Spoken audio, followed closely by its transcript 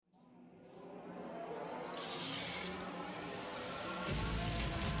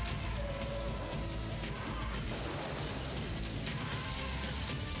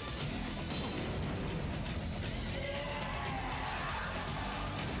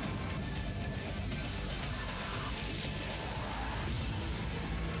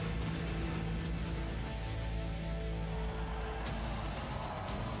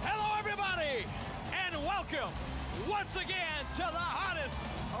Welcome once again to the hottest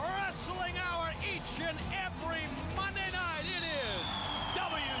wrestling hour each and every Monday night. It is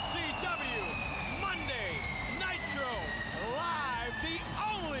WCW Monday Nitro Live, the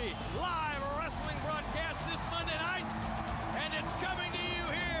only live wrestling broadcast this Monday night. And it's coming to you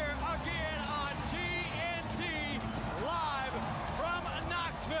here again on TNT live from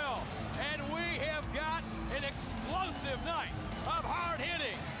Knoxville. And we have got an explosive night of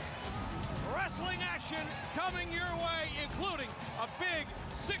hard-hitting wrestling action coming your way, including a big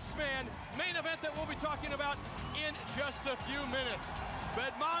six-man main event that we'll be talking about in just a few minutes.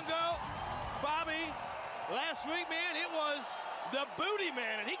 But Mongo, Bobby, last week, man, it was the booty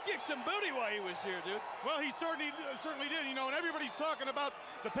man, and he kicked some booty while he was here, dude. Well, he certainly did, you know, and everybody's talking about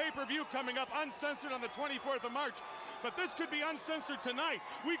the pay-per-view coming up uncensored on the 24th of March. But this could be uncensored tonight.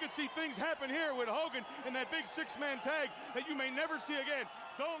 We could see things happen here with Hogan and that big six-man tag that you may never see again.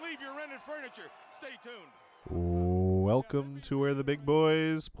 Don't leave your rented furniture. Stay tuned. Welcome to where the big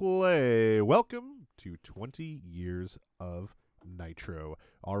boys play. Welcome to 20 years of Nitro,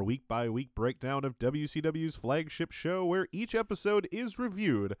 our week-by-week breakdown of WCW's flagship show, where each episode is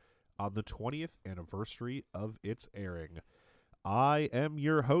reviewed on the 20th anniversary of its airing. I am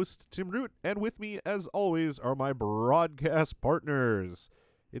your host, Tim Root, and with me, as always, are my broadcast partners.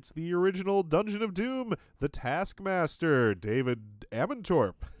 It's the original Dungeon of Doom, the Taskmaster, David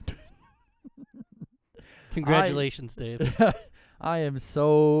Ammentorp. Congratulations, Dave. I am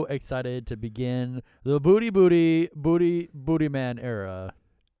so excited to begin the booty man era.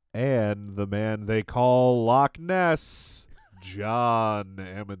 And the man they call Loch Ness, John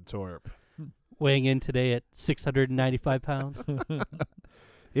Ammentorp. Weighing in today at 695 pounds.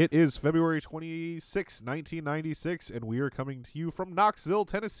 It is February 26, 1996, and we are coming to you from Knoxville,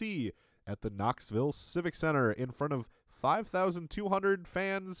 Tennessee, at the Knoxville Civic Center in front of 5,200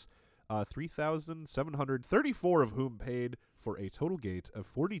 fans, 3,734 of whom paid for a total gate of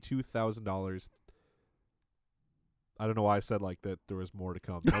 $42,000. I don't know why I said like that there was more to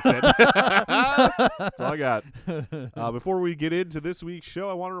come. That's it. That's all I got. Before we get into this week's show,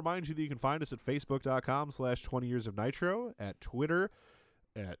 I want to remind you that you can find us at facebook.com/20 Years of Nitro, at Twitter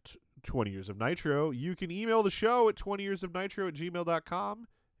at 20 Years of Nitro. You can email the show at 20yearsofnitro@gmail.com.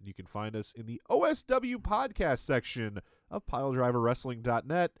 And you can find us in the OSW podcast section of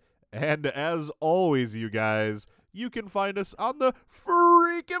piledriverwrestling.net. And as always, you guys, you can find us on the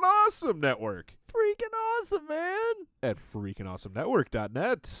Freaking Awesome Network. Freaking awesome, man. At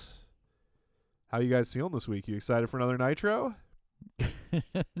freakingawesomenetwork.net. How you guys feeling this week? You excited for another Nitro?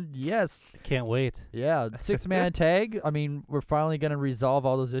 Yes. Can't wait. Yeah, six-man tag. I mean, we're finally going to resolve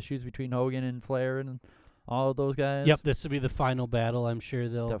all those issues between Hogan and Flair and all of those guys. Yep, this will be the final battle. I'm sure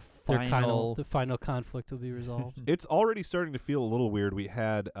the final conflict will be resolved. It's already starting to feel a little weird. We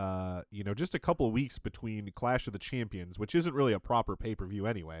had, just a couple of weeks between Clash of the Champions, which isn't really a proper pay-per-view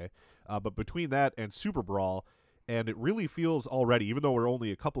anyway, but between that and Super Brawl, and it really feels already, even though we're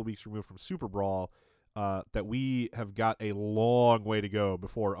only a couple of weeks removed from Super Brawl, that we have got a long way to go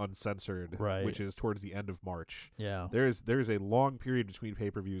before Uncensored, right, which is towards the end of March. Yeah. There's a long period between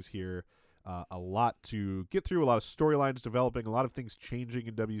pay-per-views here. A lot to get through, a lot of storylines developing, a lot of things changing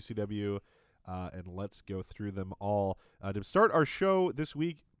in WCW, and let's go through them all. To start our show this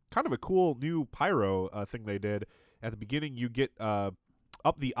week, kind of a cool new pyro thing they did. At the beginning, you get up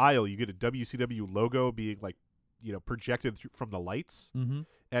the aisle, you get a WCW logo being projected from the lights,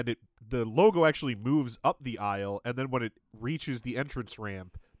 and the logo actually moves up the aisle, and then when it reaches the entrance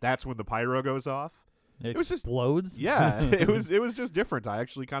ramp, that's when the pyro goes off. It was just explodes. Yeah, it was just different. I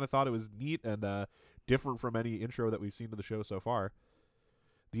actually kind of thought it was neat and different from any intro that we've seen to the show so far.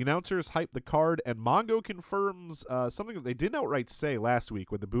 The announcers hype the card, and Mongo confirms something that they didn't outright say last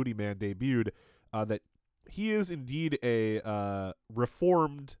week when the Booty Man debuted, that he is indeed a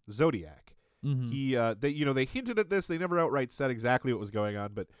reformed Zodiac. Mm-hmm. They hinted at this. They never outright said exactly what was going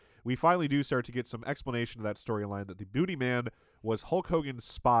on, but we finally do start to get some explanation of that storyline, that the Booty Man was Hulk Hogan's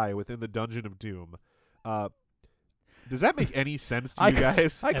spy within the Dungeon of Doom. Does that make any sense to you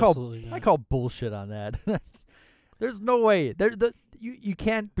guys? I call bullshit on that. There's no way. You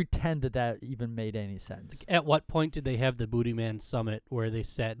can't pretend that even made any sense. At what point did they have the Booty Man Summit where they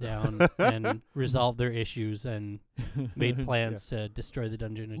sat down and resolved their issues and made plans to destroy the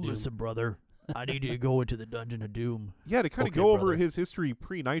Dungeon of Doom? Listen, brother, I need you to go into the Dungeon of Doom. Yeah, to kind of go over his history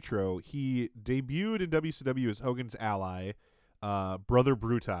pre-Nitro, he debuted in WCW as Hogan's ally, Brother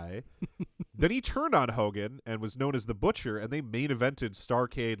Brutai. Then he turned on Hogan and was known as the Butcher, and they main evented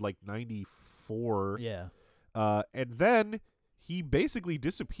Starrcade like 94. Yeah. And then he basically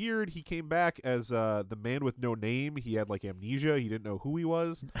disappeared. He came back as the man with no name. He had like amnesia. He didn't know who he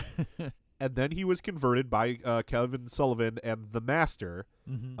was. and then he was converted by Kevin Sullivan and the Master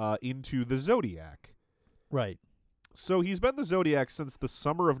into the Zodiac. Right. So he's been the Zodiac since the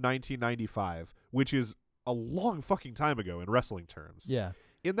summer of 1995, which is a long fucking time ago in wrestling terms. Yeah.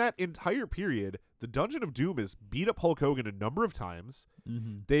 In that entire period, the Dungeon of Doom has beat up Hulk Hogan a number of times.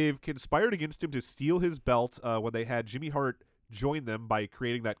 They've conspired against him to steal his belt when they had Jimmy Hart join them by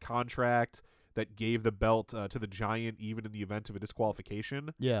creating that contract that gave the belt to the Giant even in the event of a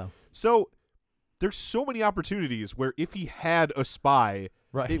disqualification. Yeah. So there's so many opportunities where if he had a spy,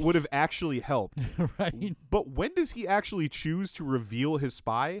 Right. it would have actually helped. Right. But when does he actually choose to reveal his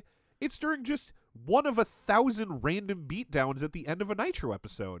spy? It's during just one of 1,000 random beatdowns at the end of a Nitro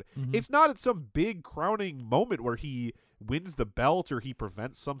episode. It's not at some big crowning moment where he wins the belt or he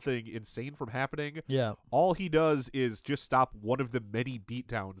prevents something insane from happening. Yeah. All he does is just stop one of the many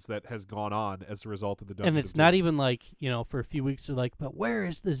beatdowns that has gone on as a result of the Dungeon And of it's Doom. not even like, for a few weeks they're like, but where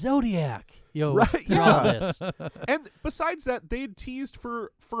is the Zodiac? Right, through all this. And besides that, they'd teased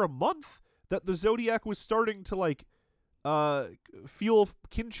for a month that the Zodiac was starting to feel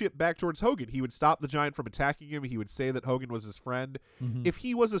kinship back towards Hogan. He would stop the Giant from attacking him. He would say that Hogan was his friend. If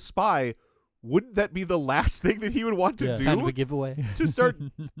he was a spy, wouldn't that be the last thing that he would want to do? Kind of a giveaway. To start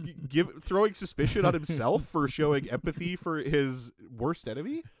throwing suspicion on himself for showing empathy for his worst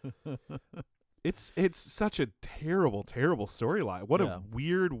enemy? It's such a terrible, terrible storyline. What a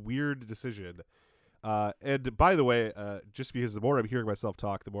weird decision. And by the way, just because the more I'm hearing myself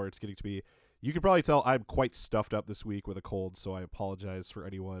talk, the more it's getting to be, you can probably tell I'm quite stuffed up this week with a cold, so I apologize for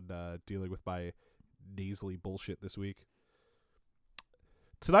anyone dealing with my nasally bullshit this week.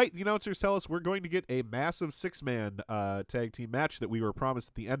 Tonight, the announcers tell us we're going to get a massive 6-man tag team match that we were promised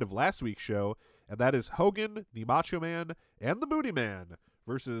at the end of last week's show, and that is Hogan, the Macho Man, and the Booty Man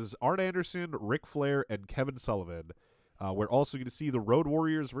versus Arn Anderson, Ric Flair, and Kevin Sullivan. We're also going to see the Road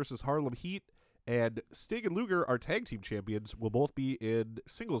Warriors versus Harlem Heat, and Sting and Luger, our tag team champions, will both be in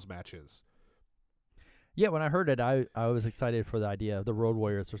singles matches. Yeah, when I heard it, I was excited for the idea of the Road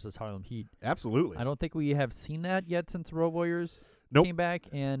Warriors versus Harlem Heat. Absolutely. I don't think we have seen that yet since the Road Warriors Nope. came back,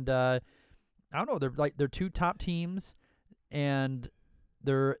 and I don't know. They're two top teams, and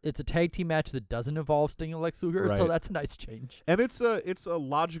it's a tag team match that doesn't involve Sting and Lex Luger, so Right. that's a nice change. And it's a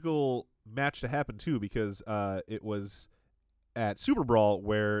logical match to happen too, because it was at Super Brawl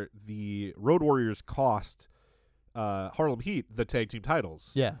where the Road Warriors cost Harlem Heat the tag team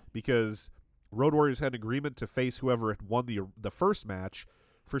titles. Yeah. Because Road Warriors had an agreement to face whoever had won the first match.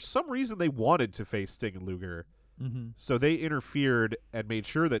 For some reason, they wanted to face Sting and Luger, so they interfered and made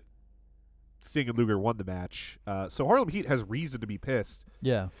sure that Sting and Luger won the match. So Harlem Heat has reason to be pissed.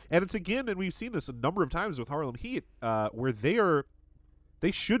 Yeah. And it's again, and we've seen this a number of times with Harlem Heat, where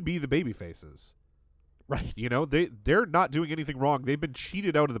they should be the baby faces. Right. They're not doing anything wrong. They've been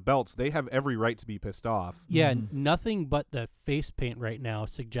cheated out of the belts. They have every right to be pissed off. Yeah, nothing but the face paint right now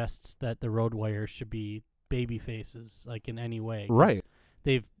suggests that the Road Warriors should be baby faces, like in any way. 'Cause Right.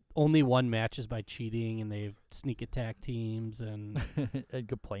 They've only won matches by cheating, and they've sneak attack teams, and And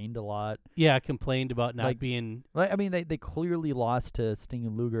complained a lot. complained about not Like- being. I mean, they clearly lost to Sting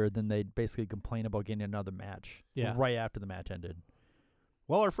and Luger. Then they basically complained about getting another match. Yeah. Right after the match ended.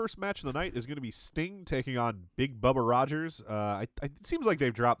 Well, our first match of the night is going to be Sting taking on Big Bubba Rogers. It seems like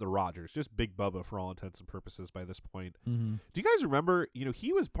they've dropped the Rogers, just Big Bubba for all intents and purposes by this point. Mm-hmm. Do you guys remember,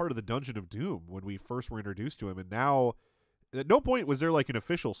 he was part of the Dungeon of Doom when we first were introduced to him, and now at no point was there like an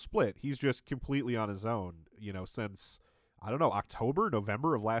official split. He's just completely on his own, since, I don't know, October,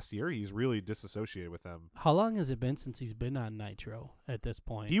 November of last year. He's really disassociated with them. How long has it been since he's been on Nitro at this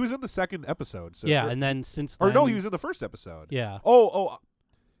point? He was in the second episode. So yeah, and then since or then, no, he was in the first episode. Yeah. Oh,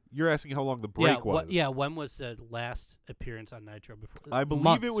 you're asking how long the break yeah, was. when was the last appearance on Nitro? Before? I believe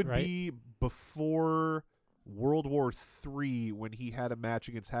Months, it would right? be before World War III when he had a match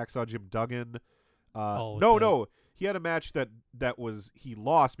against Hacksaw Jim Duggan. No. He had a match that he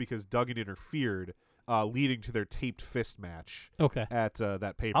lost because Duggan interfered, leading to their taped fist match Okay. at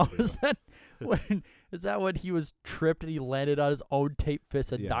that pay per Oh, view. is that when he was tripped and he landed on his own tape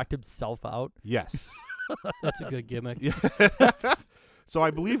fist and Yeah. knocked himself out? Yes. That's a good gimmick. Yes. So I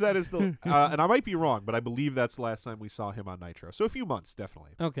believe that is the, and I might be wrong, but I believe that's the last time we saw him on Nitro. So a few months,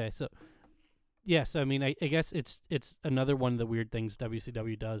 definitely. Okay, so yes, I mean, I guess it's another one of the weird things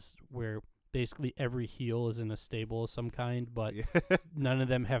WCW does, where basically every heel is in a stable of some kind, but none of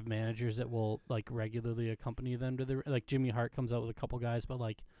them have managers that will regularly accompany them to the Jimmy Hart comes out with a couple guys, but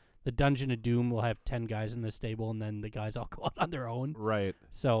the Dungeon of Doom will have 10 guys in the stable, and then the guys all go out on their own. Right.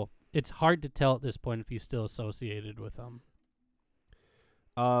 So it's hard to tell at this point if he's still associated with them.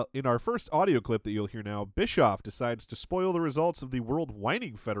 In our first audio clip that you'll hear now, Bischoff decides to spoil the results of the World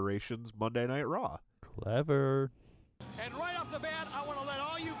Whining Federation's Monday Night Raw. Clever. And right off the bat, I want to let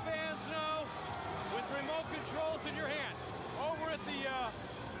all you fans know, with remote controls in your hand, over at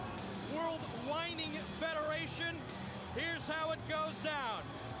the World Whining Federation, here's how it goes down.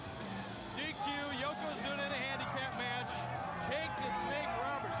 DQ, Yoko's doing it in a handicap match. Jake the Snake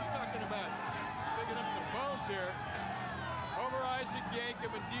Roberts, he's talking about picking up some bones here. Over Isaac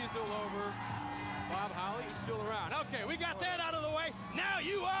Yankem and Diesel over. Bob Holly is still around. Okay, we got that out of the way. Now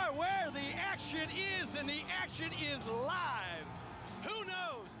you are where the action is, and the action is live. Who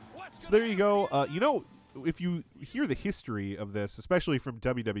knows what's So there you go. If you hear the history of this, especially from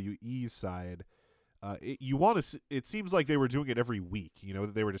WWE's side, it seems like they were doing it every week.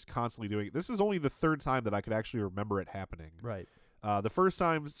 That they were just constantly doing it. This is only the third time that I could actually remember it happening. Right. The first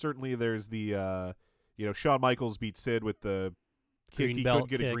time, certainly, there's the Shawn Michaels beat Sid with the kick Green he belt couldn't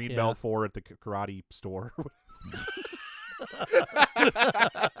get a kick, green yeah. belt for at the karate store.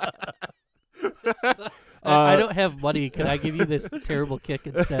 I don't have money. Can I give you this terrible kick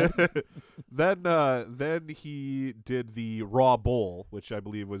instead? Then he did the Raw Bowl, which I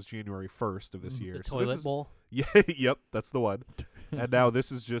believe was January 1st of this year. The So this toilet is- bowl. Yeah, yep, that's the one. And now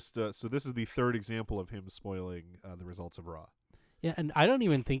this is just so this is the third example of him spoiling the results of Raw. Yeah, and I don't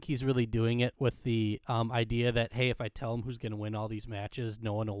even think he's really doing it with the idea that, hey, if I tell him who's going to win all these matches,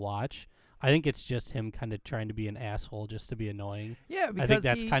 no one will watch. I think it's just him kind of trying to be an asshole just to be annoying. Yeah, because I think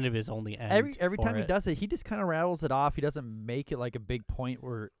that's kind of his only end. every for time he it. does it, he just kind of rattles it off. He doesn't make it like a big point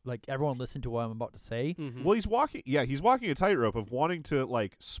where like everyone listen to what I'm about to say. Mhm. Well, he's walking a tightrope of wanting to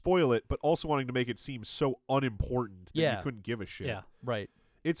like spoil it, but also wanting to make it seem so unimportant that Yeah. you couldn't give a shit. Yeah. Right.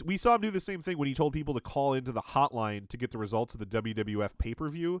 We saw him do the same thing when he told people to call into the hotline to get the results of the WWF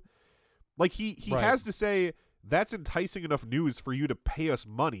pay-per-view. Like he Right. has to say that's enticing enough news for you to pay us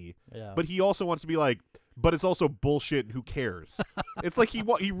money, Yeah. but he also wants to be like, but it's also bullshit and who cares? It's like he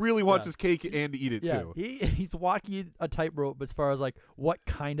really wants Yeah. his cake and to eat it yeah, too. he's walking a tightrope as far as like what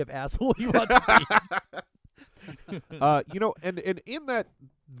kind of asshole he wants to be. And in that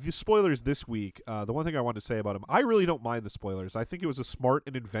the spoilers this week, the one thing I wanted to say about him, I really don't mind the spoilers. I think it was a smart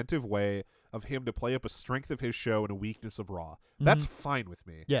and inventive way of him to play up a strength of his show and a weakness of Raw. That's fine with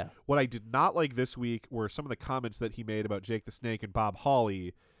me. Yeah. What I did not like this week were some of the comments that he made about Jake the Snake and Bob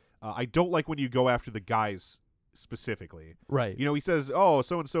Holly. I don't like when you go after the guys specifically. Right. He says, oh,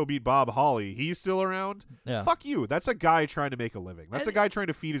 so-and-so beat Bob Holly. He's still around? Yeah. Fuck you. That's a guy trying to make a living. That's a guy trying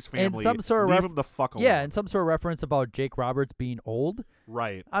to feed his family. some sort of Leave him the fuck alone. Yeah, and some sort of reference about Jake Roberts being old.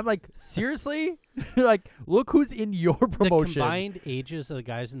 Right. I'm like, seriously? Like, look who's in your The promotion. combined ages of the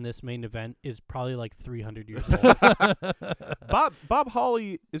guys in this main event is probably like 300 years old. Bob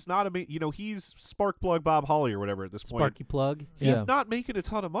Holly is not he's Sparkplug Bob Holly or whatever at this point. Sparky plug. He's Yeah. not making a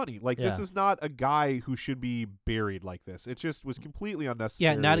ton of money. Like this Yeah. is not a guy who should be buried like this. It just was completely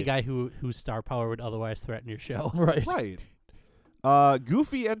unnecessary. Yeah, not a guy whose star power would otherwise threaten your show. Right. Right.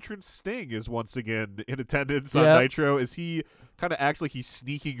 Goofy entrance Sting is once again in attendance on Yep. Nitro. Is he kind of acts like he's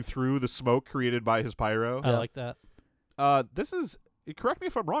sneaking through the smoke created by his pyro? I like that. This is, correct me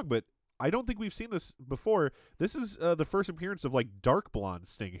if I'm wrong, but I don't think we've seen this before. This is the first appearance of like dark blonde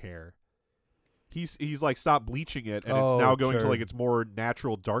Sting hair. He's like stopped bleaching it, and it's Oh, now going to sure. like its more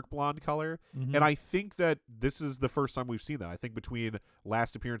natural dark blonde color. Mhm. And I think that this is the first time we've seen that. I think between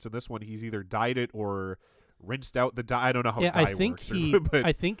last appearance and this one, he's either dyed it or rinsed out the dye. I don't know how Yeah, dye I think works.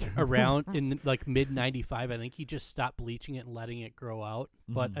 I think around in like mid '95, I think he just stopped bleaching it and letting it grow out.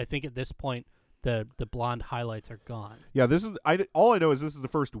 But I think at this point, the blonde highlights are gone. yeah, this is all I know is this is the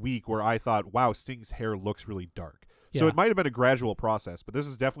first week where I thought, wow, Sting's hair looks really dark. So Yeah. it might have been a gradual process, but this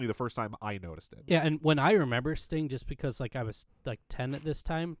is definitely the first time I noticed it. Yeah, and when I remember Sting, just because like I was like 10 at this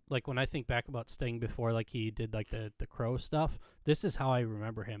time, like when I think back about Sting before like he did like the Crow stuff, this is how I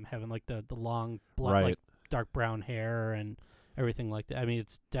remember him having like the long Right. like dark brown hair and everything like that. I mean,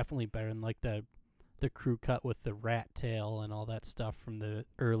 it's definitely better than like the crew cut with the rat tail and all that stuff from the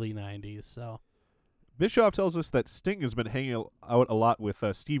early 90s. So Bischoff tells us that Sting has been hanging out a lot with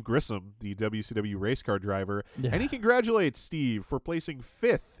Steve Grissom, the WCW race car driver, Yeah. and he congratulates Steve for placing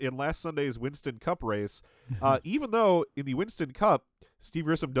 5th in last Sunday's Winston Cup race, even though in the Winston Cup, Steve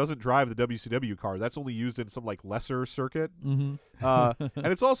Grissom doesn't drive the WCW car. That's only used in some like lesser circuit. Mhm. And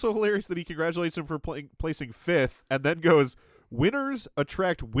it's also hilarious that he congratulates him for placing 5th and then goes, winners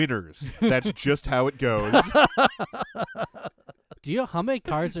attract winners. That's just how it goes. do you know how many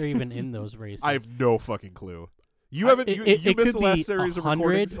cars are even in those races? I have no fucking clue. You haven't. You it missed could the be last series of 100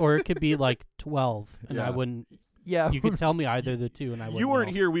 recordings. or it could be like 12, and Yeah. I wouldn't. Yeah. You could tell me either of the two, and I would. You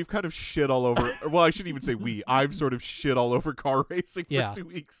weren't here. We've kind of shit all over. Well, I shouldn't even say we. I've sort of shit all over car racing for Yeah. 2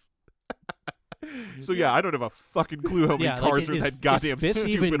 weeks. So yeah, I don't have a fucking clue how many Yeah, like, cars are in is- that is goddamn fifth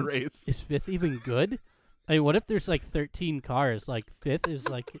stupid even- race. Is fifth even good? I mean, what if there's like 13 cars? Like fifth is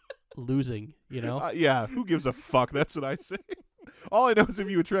like losing. You know? Yeah, who gives a fuck? That's what I say. All I know is if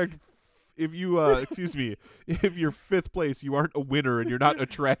you're fifth place, you aren't a winner and you're not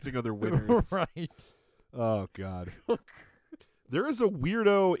attracting other winners. Right. Oh God. There is a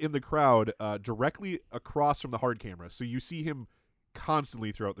weirdo in the crowd directly across from the hard camera, so you see him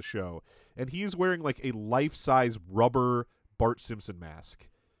constantly throughout the show, and he's wearing like a life-size rubber Bart Simpson mask.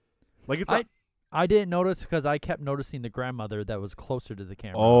 Like it's I didn't notice because I kept noticing the grandmother that was closer to the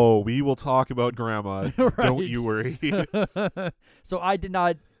camera. Oh, we will talk about Grandma. Don't you worry. So I did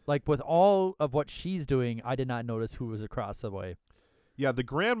not, like, with all of what she's doing, I did not notice who was across the way. Yeah, the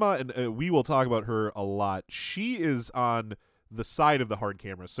grandma, and we will talk about her a lot. She is on the side of the hard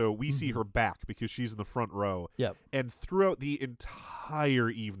camera, so we see her back because she's in the front row. Yep. And throughout the entire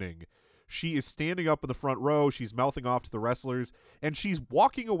evening, she is standing up in the front row, she's mouthing off to the wrestlers, and she's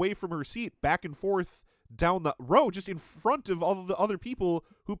walking away from her seat back and forth down the row just in front of all of the other people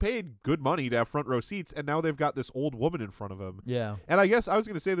who paid good money to have front row seats, and now they've got this old woman in front of them. Yeah. And I guess I was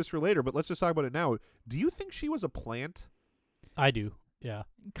going to say this for later, but let's just talk about it now. Do you think she was a plant? I do. Yeah.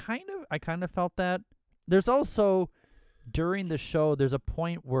 I kind of felt that. There's also, during the show, there's a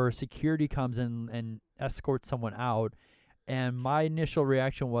point where security comes in and escorts someone out, and my initial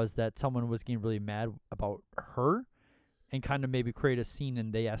reaction was that someone was getting really mad about her and kind of maybe create a scene,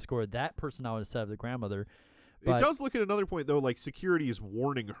 and they escorted that person out instead of the grandmother. It does look at another point, though, like security is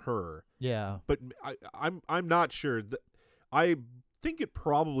warning her. Yeah. But I'm not sure. I think it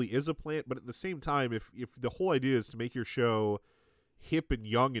probably is a plant, but at the same time, if the whole idea is to make your show hip and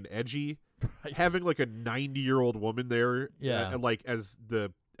young and edgy, Right. having like a 90-year-old woman there, Yeah. and like as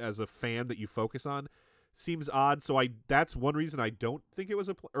a fan that you focus on, seems odd. So that's one reason I don't think it was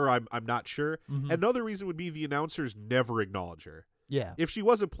I'm not sure. Mhm. Another reason would be the announcers never acknowledge her. Yeah. If she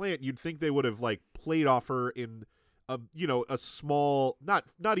was a plant, you'd think they would have like played off her in a small, not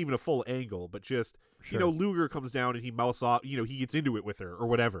even a full angle, but just Sure. Luger comes down and he mouths off, he gets into it with her or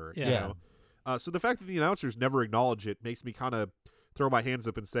whatever. Yeah. You know? So the fact that the announcers never acknowledge it makes me kind of throw my hands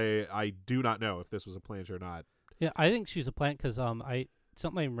up and say I do not know if this was a plant or not. Yeah, I think she's a plant because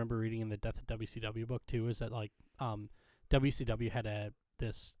something I remember reading in the Death of WCW book too is that like WCW had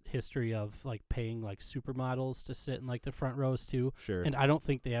this history of like paying like supermodels to sit in like the front rows too, Sure. and I don't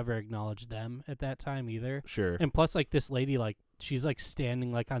think they ever acknowledged them at that time either. Sure. And plus, like this lady, like she's like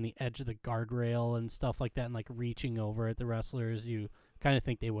standing like on the edge of the guardrail and stuff like that, and like reaching over at the wrestlers. You kind of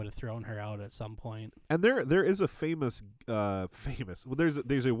think they would have thrown her out at some point. And there is a famous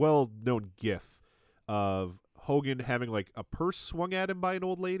there's a well-known gif of Hogan having like a purse swung at him by an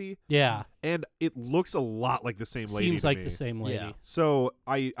old lady, Yeah, and it looks a lot like the same lady. seems to like me. the same lady. Yeah. So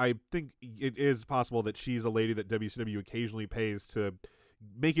I think it is possible that she's a lady that WCW occasionally pays to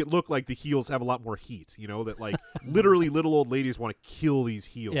make it look like the heels have a lot more heat. That like literally little old ladies want to kill these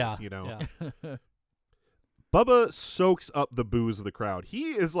heels. Yeah, Yeah. Bubba soaks up the boos of the crowd.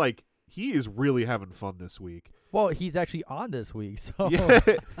 He is really having fun this week. Well, he's actually on this week, so Yeah.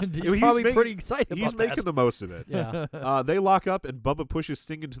 he's He's probably making- pretty excited He's about making that. the most of it. Yeah. They lock up, and Bubba pushes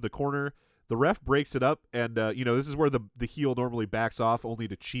Sting into the corner. The ref breaks it up, and this is where the heel normally backs off, only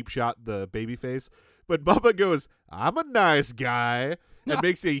to cheap shot the babyface. But Bubba goes, "I'm a nice guy," and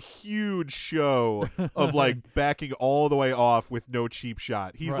makes a huge show of like backing all the way off with no cheap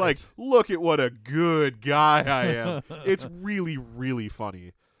shot. He's Right. like, "Look at what a good guy I am." It's really, really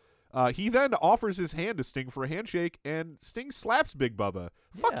funny. He then offers his hand to Sting for a handshake, and Sting slaps Big Bubba.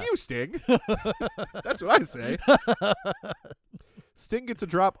 Fuck Yeah. you, Sting. That's what I say. Sting gets a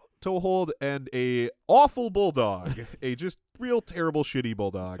drop toe hold and a awful bulldog, a just real terrible shitty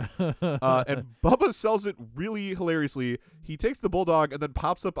bulldog. And Bubba sells it really hilariously. He takes the bulldog and then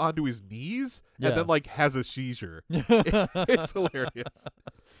pops up onto his knees Yeah. and then like has a seizure. It's hilarious.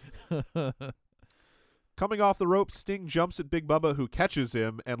 Coming off the rope, Sting jumps at Big Bubba, who catches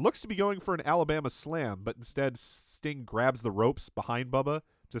him and looks to be going for an Alabama slam, but instead Sting grabs the ropes behind Bubba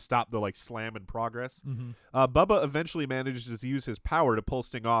to stop the like slam in progress. Bubba eventually manages to use his power to pull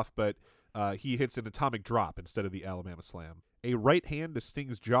Sting off, but he hits an atomic drop instead of the Alabama slam. A right hand to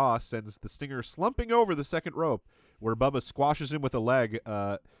Sting's jaw sends the Stinger slumping over the second rope, where Bubba squashes him with a leg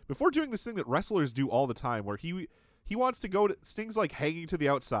before doing this thing that wrestlers do all the time, where he wants to go to Sting's like hanging to the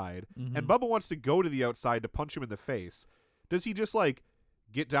outside, and Bubba wants to go to the outside to punch him in the face. Does he just like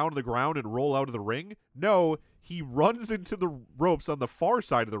get down to the ground and roll out of the ring. No, he runs into the ropes on the far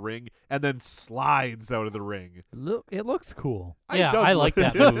side of the ring and then slides out of the ring. It looks cool. Yeah, It does I look- like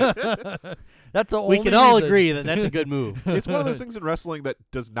that move. That's the We only can all reason. agree that that's a good move. It's one of those things in wrestling that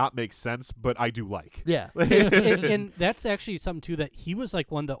does not make sense, but I do like. Yeah. And that's actually something too, that he was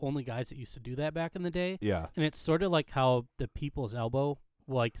like one of the only guys that used to do that back in the day. Yeah. And it's sort of like how the People's Elbow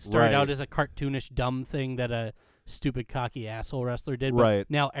like started out Right. as a cartoonish dumb thing that a stupid cocky asshole wrestler did. Right. But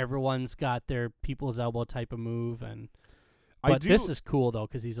now everyone's got their People's Elbow type of move, and I but do. this is cool though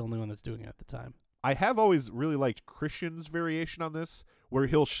because he's the only one that's doing it at the time. I have always really liked Christian's variation on this, where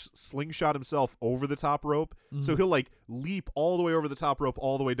he'll slingshot himself over the top rope. So he'll like leap all the way over the top rope,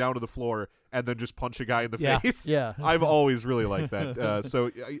 all the way down to the floor, and then just punch a guy in the Yeah. face. Yeah. I've always really liked that. So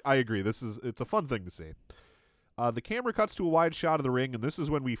I agree. It's a fun thing to see. The camera cuts to a wide shot of the ring, and this is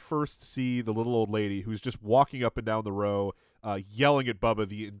when we first see the little old lady who's just walking up and down the row, yelling at Bubba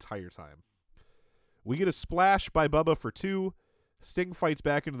the entire time. We get a splash by Bubba for 2. Sting fights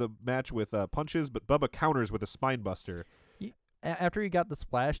back into the match with punches, but Bubba counters with a spine buster. After he got the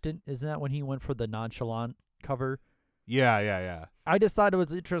splash, isn't that when he went for the nonchalant cover? Yeah. I just thought it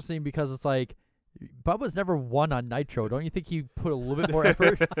was interesting because it's like Bubba's never won on Nitro. Don't you think he put a little bit more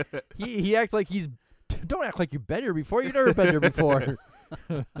effort? he acts like he's. Don't act like you've been here before. You've never been here before.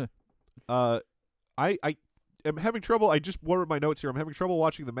 I am having trouble. I just wrote my notes here. I'm having trouble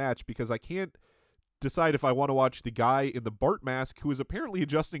watching the match because I can't decide if I want to watch the guy in the Bart mask who is apparently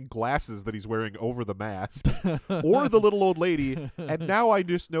adjusting glasses that he's wearing over the mask, or the little old lady. And now I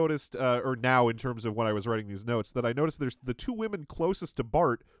just noticed, or now in terms of when I was writing these notes, that I noticed there's the 2 women closest to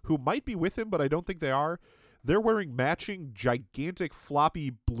Bart who might be with him, but I don't think they are. They're wearing matching gigantic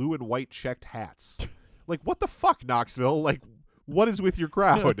floppy blue and white checked hats. Like, what the fuck, Knoxville? Like, what is with your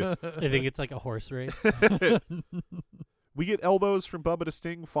crowd? I think it's like a horse race. We get elbows from Bubba to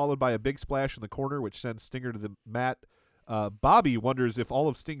Sting, followed by a big splash in the corner, which sends Stinger to the mat. Bobby wonders if all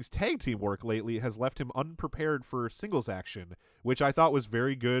of Sting's tag team work lately has left him unprepared for singles action, which I thought was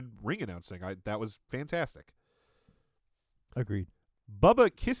very good ring announcing. That was fantastic. Agreed.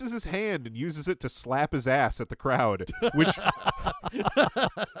 Bubba kisses his hand and uses it to slap his ass at the crowd,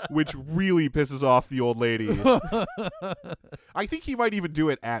 which really pisses off the old lady. I think he might even do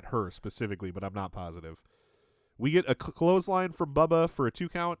it at her specifically, but I'm not positive. We get a clothesline from Bubba for a 2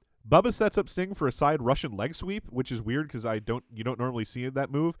 count. Bubba sets up Sting for a side Russian leg sweep, which is weird because you don't normally see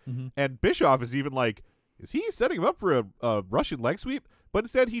that move. And Bischoff is even like, is he setting him up for a Russian leg sweep? But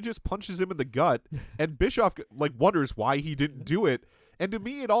instead he just punches him in the gut, and Bischoff like wonders why he didn't do it. And to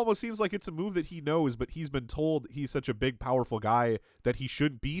me, it almost seems like it's a move that he knows, but he's been told he's such a big, powerful guy that he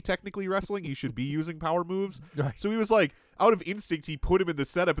shouldn't be technically wrestling. He should be using power moves. Right. So he was like, out of instinct, he put him in the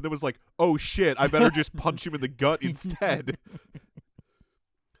setup and then was like, oh shit, I better just punch him in the gut instead.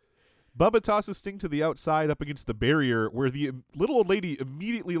 Bubba tosses Sting to the outside up against the barrier, where the little old lady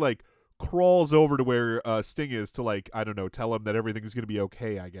immediately like crawls over to where Sting is to like, I don't know, tell him that everything's going to be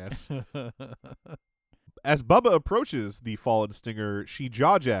okay, I guess. As Bubba approaches the fallen Stinger, she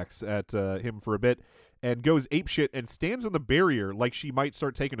jaw-jacks at him for a bit and goes apeshit and stands on the barrier like she might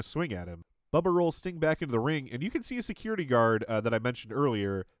start taking a swing at him. Bubba rolls Sting back into the ring, and you can see a security guard that I mentioned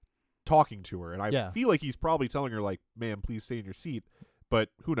earlier talking to her. And I feel like he's probably telling her, like, ma'am, please stay in your seat. But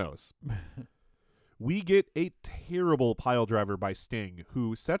who knows? We get a terrible pile driver by Sting,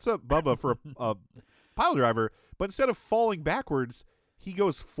 who sets up Bubba for a pile driver, but instead of falling backwards, he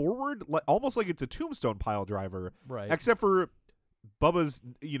goes forward, almost like it's a tombstone pile driver. Right. Except for Bubba's,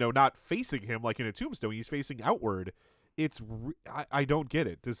 not facing him like in a tombstone. He's facing outward. I don't get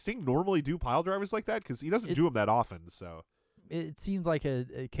it. Does Sting normally do pile drivers like that? Because he doesn't do them that often. So It seems like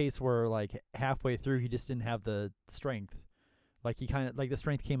a case where like halfway through he just didn't have the strength. Like he kind of like the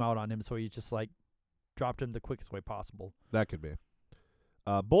strength came out on him, so he just like dropped him the quickest way possible. That could be.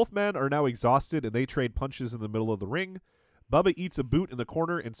 Both men are now exhausted, and they trade punches in the middle of the ring. Bubba eats a boot in the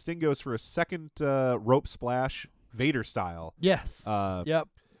corner, and Sting goes for a second rope splash, Vader style. Yes. Yep.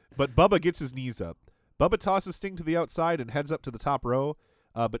 But Bubba gets his knees up. Bubba tosses Sting to the outside and heads up to the top row.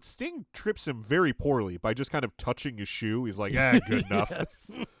 But Sting trips him very poorly by just kind of touching his shoe. He's like, good enough.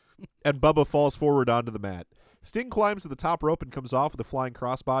 Yes. And Bubba falls forward onto the mat. Sting climbs to the top rope and comes off with a flying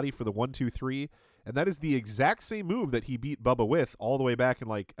crossbody for the 1-2-3. And that is the exact same move that he beat Bubba with all the way back in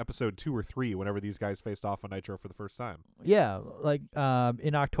like episode 2 or 3, whenever these guys faced off on Nitro for the first time. Yeah, like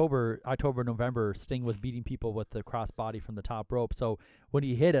in October, November, Sting was beating people with the crossbody from the top rope. So when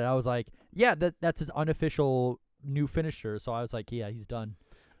he hit it, I was like, yeah, that's his unofficial new finisher. So I was like, yeah, he's done.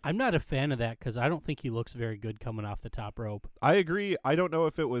 I'm not a fan of that because I don't think he looks very good coming off the top rope. I agree. I don't know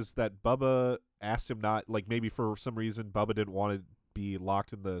if it was that Bubba asked him not, like maybe for some reason Bubba didn't want to be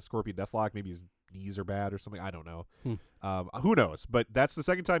locked in the Scorpion Deathlock. Maybe his knees are bad or something. I don't know. Who knows? But that's the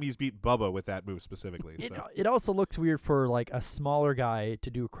second time he's beat Bubba with that move specifically. It also looks weird for like a smaller guy to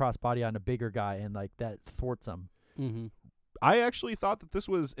do a crossbody on a bigger guy, and like that thwarts him. Mm-hmm. I actually thought that this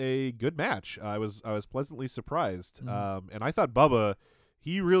was a good match. I was pleasantly surprised, and I thought Bubba,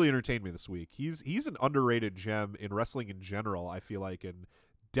 he really entertained me this week. He's an underrated gem in wrestling in general, I feel like, and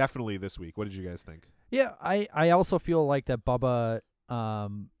definitely this week. What did you guys think? Yeah, I also feel like that Bubba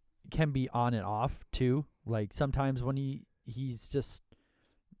can be on and off too. Like sometimes when he's just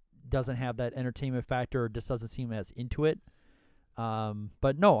doesn't have that entertainment factor or just doesn't seem as into it.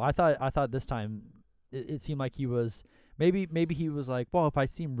 But no, I thought this time it seemed like he was maybe he was like, well, if I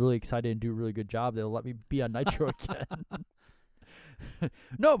seem really excited and do a really good job, they'll let me be on Nitro again.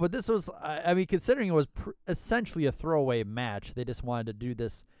 No, but this was, I mean, considering it was essentially a throwaway match, they just wanted to do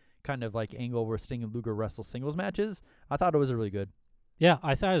this kind of like angle where Sting and Luger wrestle singles matches. I thought it was really good. Yeah,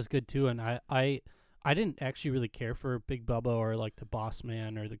 I thought it was good too, and I didn't actually really care for Big Bubba or like the Boss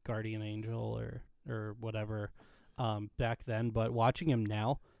Man or the Guardian Angel or whatever back then, but watching him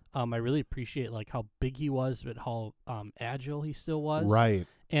now, I really appreciate like how big he was, but how agile he still was. Right.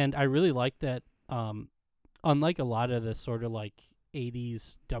 And I really like that. Unlike a lot of the sort of like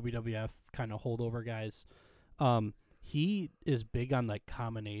 80s WWF kind of holdover guys, he is big on like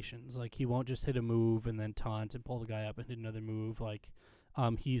combinations. Like he won't just hit a move and then taunt and pull the guy up and hit another move. Like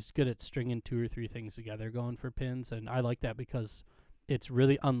he's good at stringing 2 or 3 things together going for pins, and I like that because it's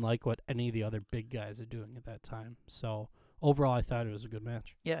really unlike what any of the other big guys are doing at that time. So overall, I thought it was a good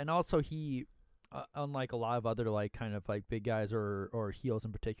match. Yeah, and also he, unlike a lot of other like kind of like big guys or heels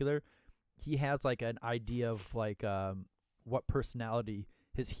in particular, he has like an idea of like what personality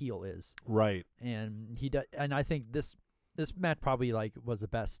his heel is. Right. And and I think this match probably like was the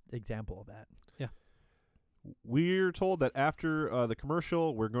best example of that. Yeah. We're told that after the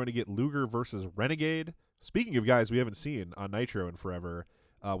commercial, we're going to get Luger versus Renegade. Speaking of guys we haven't seen on Nitro in forever,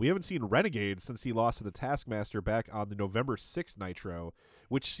 we haven't seen Renegade since he lost to the Taskmaster back on the November 6th Nitro,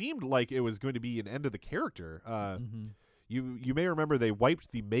 which seemed like it was going to be an end of the character. You may remember they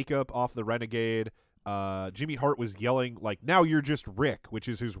wiped the makeup off the Renegade. Jimmy Hart was yelling like, "Now you're just Rick," which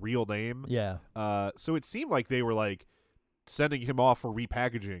is his real name. Yeah. So it seemed like they were like sending him off for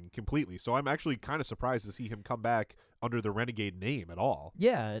repackaging completely. So I'm actually kind of surprised to see him come back under the Renegade name at all.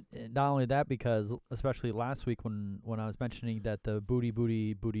 Yeah, not only that, because especially last week when I was mentioning that the booty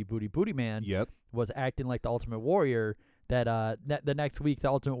man was acting like the Ultimate Warrior, that the next week the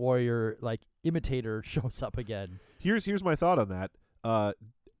Ultimate Warrior like imitator shows up again. Here's my thought on that.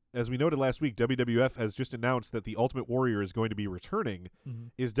 As we noted last week, WWF has just announced that the Ultimate Warrior is going to be returning.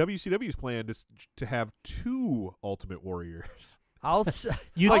 Is WCW's plan to have 2 Ultimate Warriors?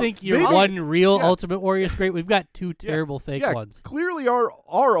 You think your one real Ultimate Warrior is great? We've got 2 terrible fake ones. Clearly our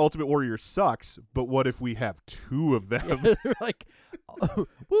Ultimate Warrior sucks, but what if we have 2 of them? Yeah, they're like,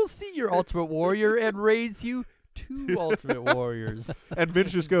 we'll see your Ultimate Warrior and raise you 2 Ultimate Warriors. And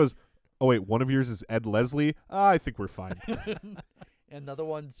Vince just goes, "Oh wait, one of yours is Ed Leslie? I think we're fine." And the other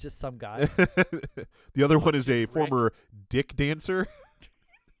one's just some guy. The other one is a former dick dancer.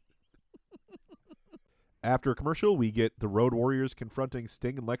 After a commercial, we get the Road Warriors confronting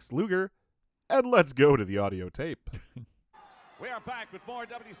Sting and Lex Luger. And let's go to the audio tape. We are back with more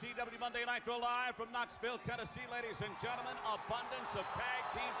WCW Monday Nitro live from Knoxville, Tennessee. Ladies and gentlemen, abundance of tag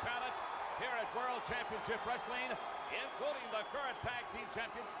team talent here at World Championship Wrestling, including the current tag team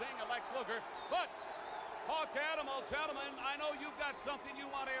champion Sting and Lex Luger. But Hawk Animal, gentlemen, I know you've got something you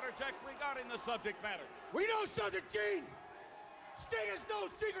want to interject regarding the subject matter. We know something, Gene. Sting is no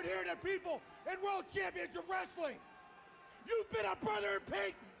secret here to people in World Championship Wrestling. You've been a brother in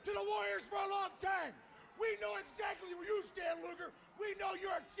paint to the Warriors for a long time. We know exactly where you stand, Luger. We know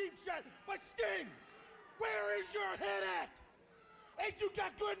you're a cheap shot. But Sting, where is your head at? Ain't you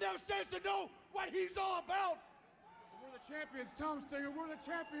got good enough sense to know what he's all about? We're the champions. Tell him, Stinger. We're the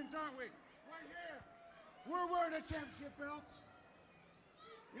champions, aren't we? Right here. We're wearing the championship belts.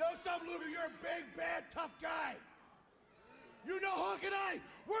 You know something, Luger? You're a big, bad, tough guy. You know Hawk and I,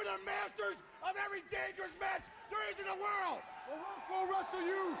 we're the masters of every dangerous match there is in the world. Well, we'll go wrestle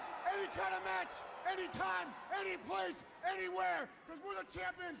you any kind of match, anytime, any place, anywhere, because we're the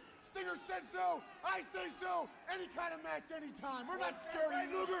champions. Stinger said so, I say so, any kind of match, anytime. We're not scared of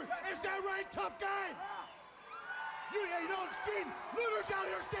you. Luger, is that right, tough guy? You know, Gene, Luger's out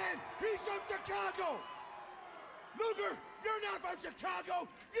here saying he's from Chicago. Luger, you're not from Chicago.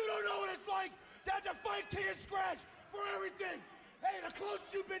 You don't know what it's like to have to fight King and Scratch for everything. Hey, the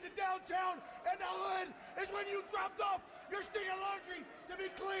closest you've been to downtown and the hood is when you dropped off your Stinger laundry to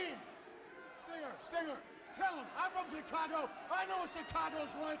be clean. Stinger, Tell him. I'm from Chicago. I know what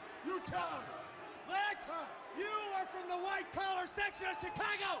Chicago's like. You tell him. Lex, you are from the white-collar section of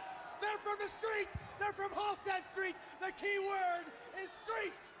Chicago. They're from the street. They're from Halsted Street. The key word is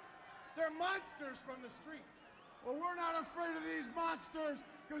street. They're monsters from the street. Well, we're not afraid of these monsters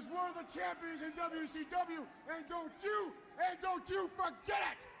because we're the champions in WCW. And don't you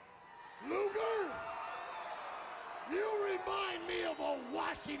forget it. Luger, you remind me of a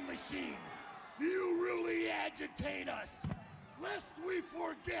washing machine. You really agitate us. Lest we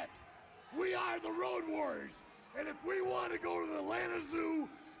forget, we are the Road Warriors. And if we want to go to the Atlanta Zoo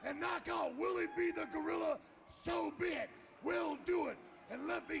and knock out Willie B. the Gorilla, so be it. We'll do it. And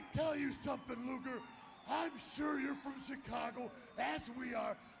let me tell you something, Luger. I'm sure you're from Chicago, as we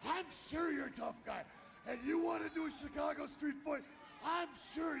are. I'm sure you're a tough guy. And you want to do a Chicago street fight, I'm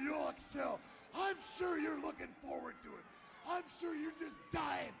sure you'll excel. I'm sure you're looking forward to it. I'm sure you're just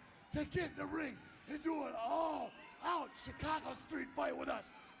dying to get in the ring and do an all-out Chicago street fight with us.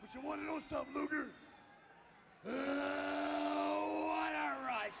 But you want to know something, Luger? What a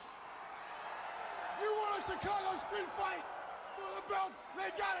rush. If you want a Chicago street fight for the belts, they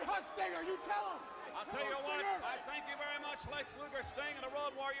got it. Huh, Stinger? You tell them. I'll tell you what, I thank you very much, Lex Luger, staying in the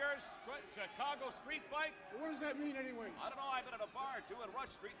Road Warriors Chicago street fight. What does that mean anyways? I don't know, I've been at a bar or two at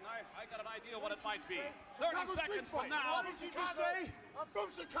Rush Street, and I got an idea what it might be. Chicago 30 seconds street from fight. now. What did you just say? I'm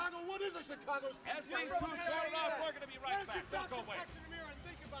from Chicago. What is a Chicago street As fight? these two sort it out, we're going to be right back. Don't go away.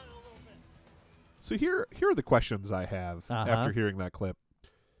 So here are the questions I have after hearing that clip.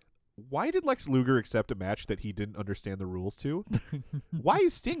 Why did Lex Luger accept a match that he didn't understand the rules to? Why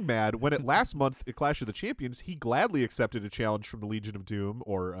is Sting mad when at last month at Clash of the Champions he gladly accepted a challenge from the Legion of Doom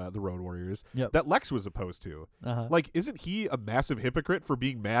or the Road Warriors that Lex was opposed to? Like, isn't he a massive hypocrite for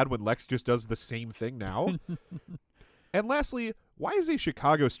being mad when Lex just does the same thing now? And lastly, why is a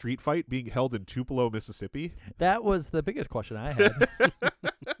Chicago street fight being held in Tupelo, Mississippi? That was the biggest question I had.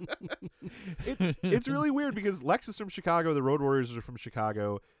 It's really weird because Lex is from Chicago, the Road Warriors are from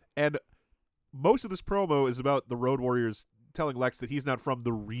Chicago, and most of this promo is about the Road Warriors telling Lex that he's not from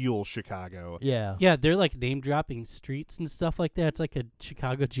the real Chicago. Yeah. Yeah, they're like name dropping streets and stuff like that. It's like a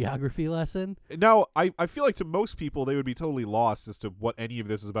Chicago geography lesson. Now, I feel like to most people they would be totally lost as to what any of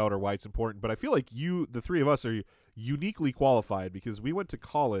this is about or why it's important, but I feel like the three of us are uniquely qualified because we went to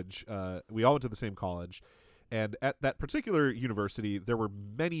college. We all went to the same college. And at that particular university, there were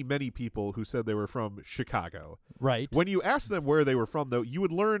many, many people who said they were from Chicago. Right. When you asked them where they were from, though, you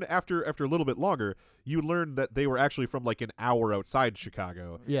would learn after a little bit longer, you would learn that they were actually from like an hour outside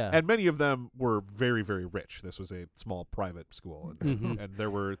Chicago. Yeah. And many of them were very, very rich. This was a small private school, and there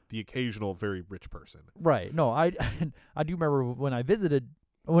were the occasional very rich person. Right. No, I do remember when I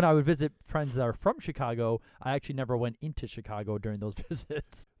would visit friends that are from Chicago, I actually never went into Chicago during those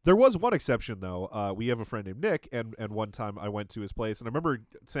visits. There was one exception, though. We have a friend named Nick, and one time I went to his place, and I remember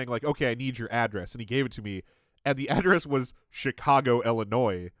saying, like, okay, I need your address, and he gave it to me, and the address was Chicago,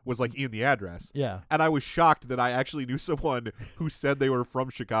 Illinois, was, like, in the address. Yeah. And I was shocked that I actually knew someone who said they were from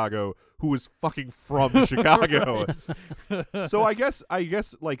Chicago who was fucking from Chicago. So I guess,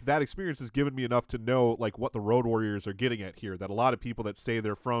 like, that experience has given me enough to know, like, what the Road Warriors are getting at here, that a lot of people that say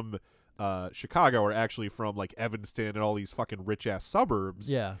they're from Chicago are actually from like Evanston and all these fucking rich ass suburbs.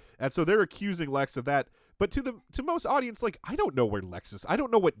 Yeah. And so they're accusing Lex of that. But to most audience, like, I don't know where Lex is. I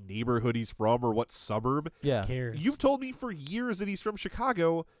don't know what neighborhood he's from or what suburb. Yeah. Cares. You've told me for years that he's from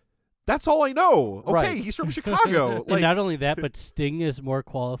Chicago. That's all I know. Okay, Right. he's from Chicago. And Like, not only that, but Sting is more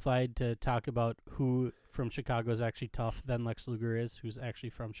qualified to talk about who from Chicago is actually tough than Lex Luger is, who's actually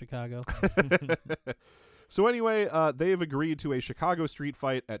from Chicago. So anyway, they have agreed to a Chicago street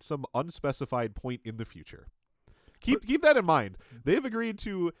fight at some unspecified point in the future. Keep that in mind. They've agreed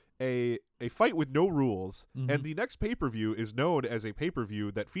to a fight with no rules, and the next pay-per-view is known as a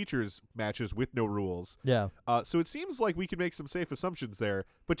pay-per-view that features matches with no rules. Yeah. So it seems like we can make some safe assumptions there,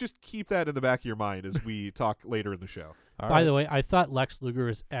 but just keep that in the back of your mind as we talk later in the show. By the way, I thought Lex Luger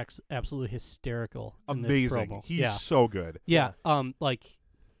was absolutely hysterical. In this Amazing. promo. He's so good. Yeah. Like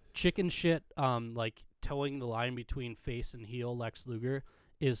chicken shit. Like towing the line between face and heel. Lex Luger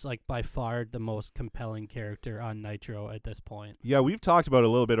is like by far the most compelling character on Nitro at this point. Yeah, we've talked about it a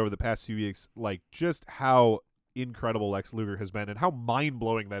little bit over the past few weeks, like just how incredible Lex Luger has been and how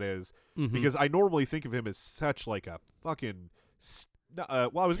mind-blowing that is, because I normally think of him as such like a fucking I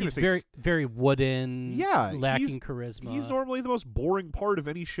was going to say very, very wooden, lacking charisma. He's normally the most boring part of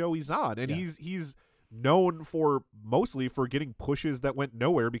any show he's on, and he's known for mostly for getting pushes that went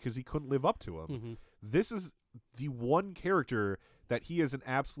nowhere because he couldn't live up to them. This is the one character that he is an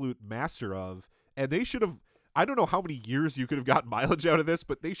absolute master of, and they should have. I don't know how many years you could have gotten mileage out of this,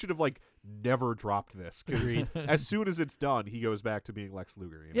 but they should have like never dropped this because Agreed. as soon as it's done, he goes back to being Lex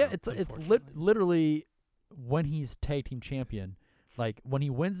Luger. You know? Yeah, it's Unfortunately. literally when he's tag team champion. Like when he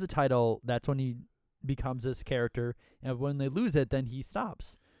wins the title, that's when he becomes this character, and when they lose it, then he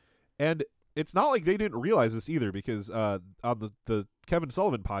stops. And it's not like they didn't realize this either, because on the Kevin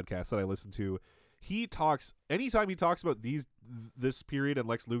Sullivan podcast that I listened to, he talks anytime he talks about this period and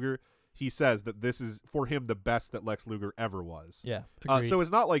Lex Luger, he says that this is for him the best that Lex Luger ever was. Yeah. Agreed. So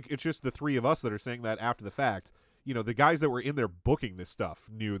it's not like it's just the three of us that are saying that after the fact. You know, the guys that were in there booking this stuff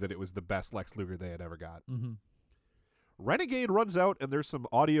knew that it was the best Lex Luger they had ever got. Mm-hmm. Renegade runs out, and there's some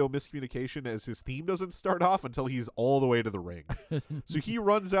audio miscommunication as his theme doesn't start off until he's all the way to the ring. So he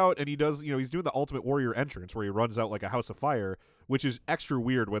runs out, and he does, he's doing the Ultimate Warrior entrance where he runs out like a house of fire, which is extra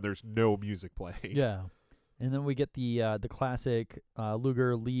weird when there's no music playing. Yeah. And then we get the classic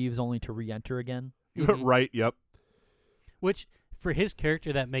Luger leaves only to re-enter again. Right, yep. Which, for his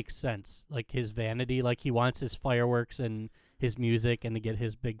character, that makes sense. Like, his vanity, like, he wants his fireworks and his music and to get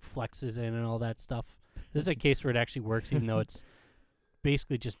his big flexes in and all that stuff. This is a case where it actually works, even though it's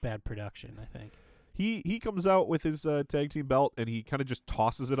basically just bad production, I think. He comes out with his tag team belt, and he kind of just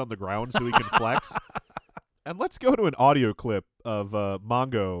tosses it on the ground so he can flex. And let's go to an audio clip of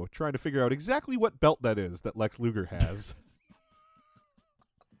Mongo trying to figure out exactly what belt that is that Lex Luger has.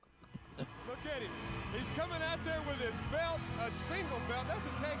 Look at him. He's coming out there with his belt, a single belt. That's a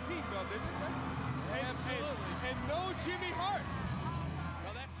tag team belt, isn't it? Absolutely. And no Jimmy Hart.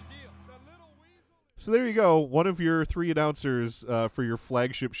 Well, that's the deal. The little weasel. So there you go. One of your three announcers for your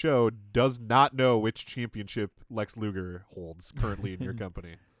flagship show does not know which championship Lex Luger holds currently in your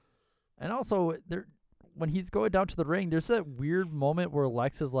company. And also, when he's going down to the ring, there's that weird moment where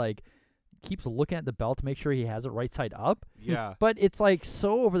Lex is like, keeps looking at the belt to make sure he has it right side up. Yeah. But it's like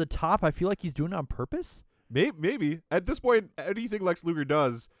so over the top. I feel like he's doing it on purpose. Maybe. At this point, anything Lex Luger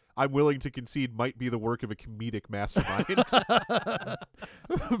does, I'm willing to concede might be the work of a comedic mastermind.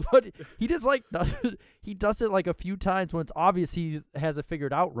 But he just like he does it like a few times when it's obvious he has it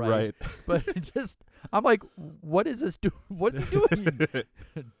figured out right. But it just, I'm like, what is this do? What's he doing?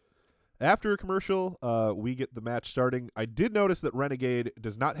 After a commercial, we get the match starting. I did notice that Renegade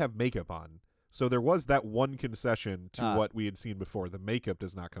does not have makeup on. So there was that one concession to what we had seen before. The makeup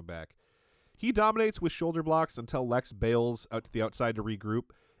does not come back. He dominates with shoulder blocks until Lex bails out to the outside to regroup.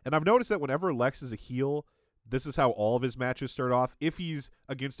 And I've noticed that whenever Lex is a heel, this is how all of his matches start off. If he's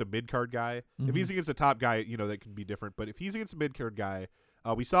against a mid-card guy, if he's against a top guy, that can be different. But if he's against a mid-card guy,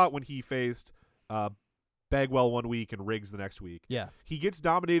 we saw it when he faced Bagwell one week and Riggs the next week. Yeah. He gets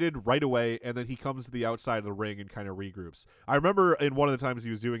dominated right away, and then he comes to the outside of the ring and kind of regroups. I remember in one of the times he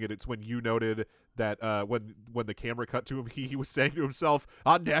was doing it, it's when you noted that when the camera cut to him, he was saying to himself,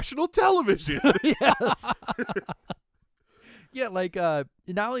 on national television. Yes. Yeah, like not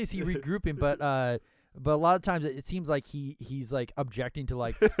only is he regrouping, but a lot of times it seems like he's like objecting to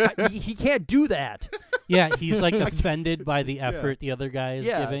like he can't do that. Yeah, he's like offended by the effort the other guy is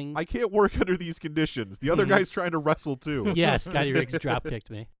Yeah. giving. I can't work under these conditions. The other guy's trying to wrestle too. Yeah, Scotty Riggs drop kicked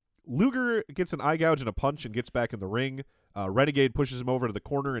me. Luger gets an eye gouge and a punch and gets back in the ring. Renegade pushes him over to the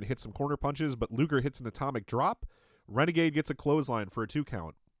corner and hits some corner punches, but Luger hits an atomic drop. Renegade gets a clothesline for a 2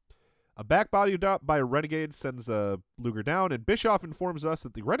 count. A back body drop by Renegade sends Luger down, and Bischoff informs us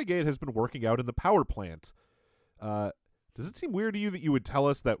that the Renegade has been working out in the power plant. Does it seem weird to you that you would tell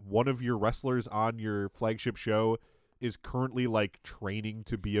us that one of your wrestlers on your flagship show is currently like training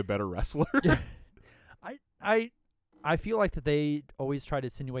to be a better wrestler? I feel like that they always try to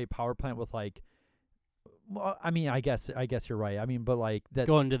insinuate power plant with like, well, I mean, I guess you're right. I mean, but like that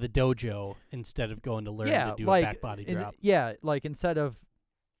Going to the dojo instead of going to learn to do a back body drop. Like instead of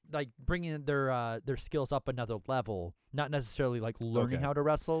like bringing their skills up another level, not necessarily like learning Okay. how to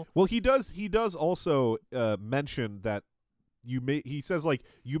wrestle. Well, he does also mention that he says like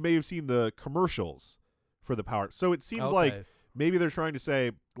you may have seen the commercials for the power. So it seems like maybe they're trying to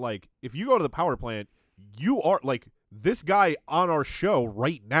say like if you go to the power plant, you are like this guy on our show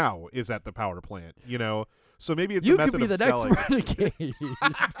right now is at the power plant, So maybe it's you a method could be of the selling. next Renegade.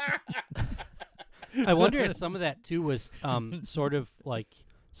 I wonder if some of that too was sort of like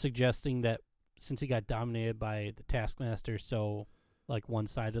suggesting that since he got dominated by the Taskmaster so like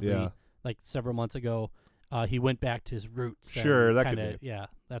one-sidedly Yeah. like several months ago, he went back to his roots. Sure, and that could kinda, be. Yeah,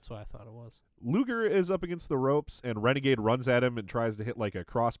 that's what I thought it was. Luger is up against the ropes, and Renegade runs at him and tries to hit like a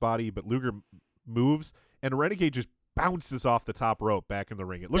crossbody, but Luger moves, and Renegade just bounces off the top rope back in the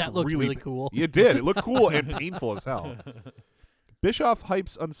ring. It looked That looked really cool. It did. It looked cool and painful as hell. Bischoff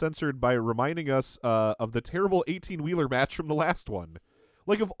hypes Uncensored by reminding us of the terrible 18-wheeler match from the last one.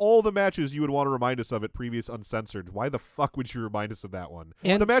 Like, of all the matches you would want to remind us of at previous Uncensored, why the fuck would you remind us of that one?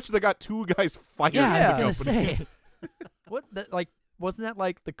 And- the match that got 2 guys fired Yeah, from I the was gonna company. say. What that like? Wasn't that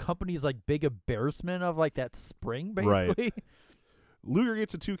like the company's like big embarrassment of like that spring basically? Luger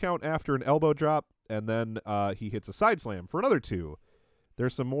gets a 2 count after an elbow drop, and then he hits a side slam for another 2.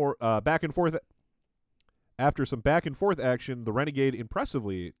 There's some more back and forth. After some back and forth action, the Renegade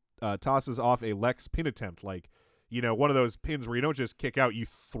impressively tosses off a Lex pin attempt, like, one of those pins where you don't just kick out, you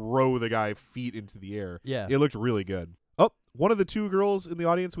throw the guy feet into the air. Yeah. It looked really good. Oh, one of the 2 girls in the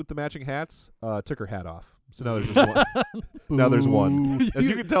audience with the matching hats took her hat off. So now there's just one. Now there's one. As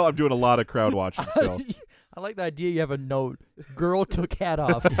you can tell, I'm doing a lot of crowd watching still. I like the idea you have a note. Girl took hat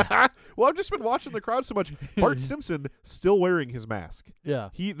off. Well, I've just been watching the crowd so much. Bart Simpson still wearing his mask. Yeah.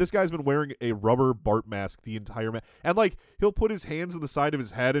 This guy's been wearing a rubber Bart mask the entire match. And, like, he'll put his hands on the side of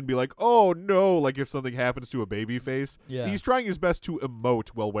his head and be like, oh, no, like if something happens to a baby face. Yeah. He's trying his best to emote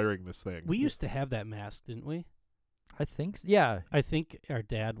while wearing this thing. We used to have that mask, didn't we? I think yeah. I think our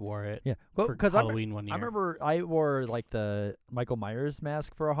dad wore it. Yeah. For Because Halloween one year. I remember I wore like the Michael Myers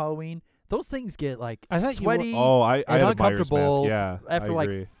mask for a Halloween. Those things get like I thought you wore- sweaty. I and had a Myers mask. uncomfortable Yeah, after I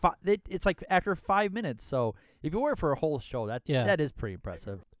agree. like it's like after 5 minutes. So if you wear it for a whole show, that is pretty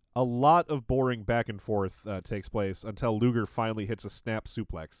impressive. A lot of boring back and forth takes place until Luger finally hits a snap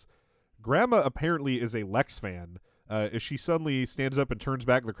suplex. Grandma apparently is a Lex fan, as she suddenly stands up and turns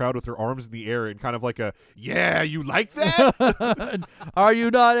back the crowd with her arms in the air and kind of like a, yeah, you like that? Are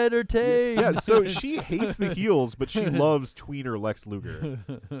you not entertained? Yeah, so she hates the heels, but she loves tweener Lex Luger.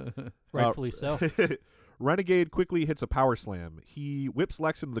 Rightfully so. Renegade quickly hits a power slam. He whips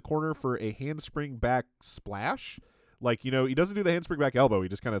Lex into the corner for a handspring back splash. Like, he doesn't do the handspring back elbow. He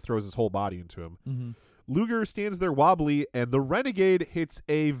just kind of throws his whole body into him. Mm-hmm. Luger stands there wobbly, and the Renegade hits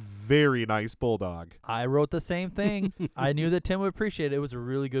a very nice bulldog. I wrote the same thing. I knew that Tim would appreciate it. It was a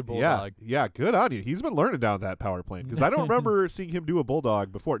really good bulldog. Yeah, good on you. He's been learning down that power plane, because I don't remember seeing him do a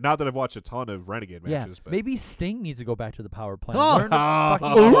bulldog before. Not that I've watched a ton of Renegade Yeah, matches. But maybe Sting needs to go back to the power plane. Oh. Learn to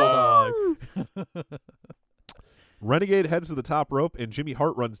fucking bulldog. Renegade heads to the top rope, and Jimmy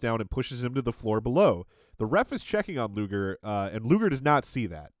Hart runs down and pushes him to the floor below. The ref is checking on Luger, and Luger does not see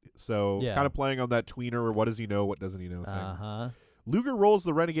that. So Yeah. kind of playing on that tweener, or what does he know, what doesn't he know thing. Uh-huh. Luger rolls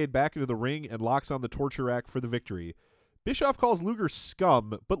the Renegade back into the ring and locks on the torture rack for the victory. Bischoff calls Luger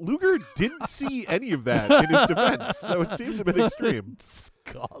scum, but Luger didn't see any of that in his defense, so it seems a bit extreme.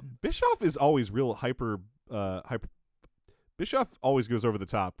 Scum. Bischoff is always real hyper. Bischoff always goes over the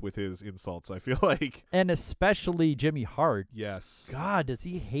top with his insults, I feel like. And especially Jimmy Hart. Yes. God, does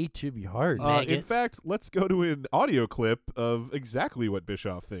he hate Jimmy Hart? In Maggot. fact, let's go to an audio clip of exactly what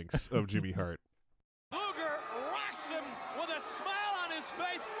Bischoff thinks of Jimmy Hart. Luger rocks him with a smile on his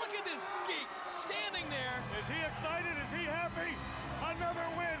face. Look at this geek standing there. Is he excited? Is he happy? Another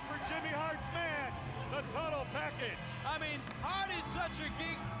win for Jimmy Hart's man, the Total Package. I mean, Hart is such a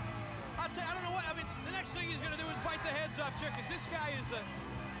geek. I don't know what. I mean, the next thing he's gonna do is bite the heads off chickens. This guy is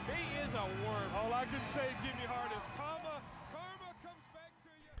a worm. All I can say, Jimmy Hart, is karma comes back to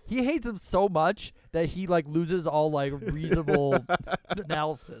you. He hates him so much that he like loses all like reasonable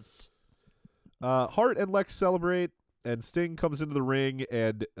analysis. Hart and Lex celebrate, and Sting comes into the ring,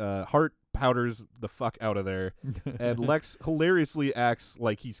 and Hart powders the fuck out of there. And Lex hilariously acts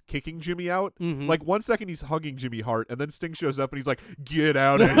like he's kicking Jimmy out. Mhm. Like 1 second he's hugging Jimmy Hart, and then Sting shows up and he's like, get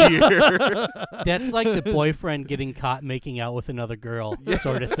out of here. That's like the boyfriend getting caught making out with another girl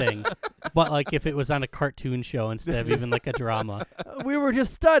sort of thing. But like if it was on a cartoon show instead of even like a drama. We were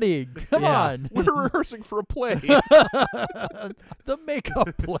just studying. Come Yeah. on. We're rehearsing for a play. The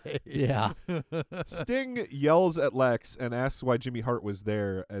makeup play. Yeah. Sting yells at Lex and asks why Jimmy Hart was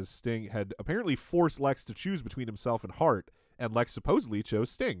there, as Sting had apparently forced Lex to choose between himself and Hart, and Lex supposedly chose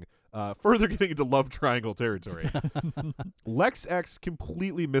Sting, further getting into love triangle territory. Lex acts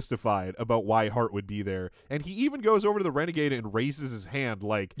completely mystified about why Hart would be there, and he even goes over to the Renegade and raises his hand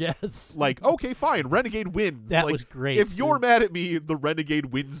like, Yes. okay, fine, Renegade wins. That Like, was great. If you're mad at me, the Renegade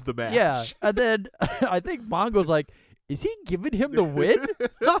wins the match. Yeah. And then I think Mongo's like, is he giving him the win?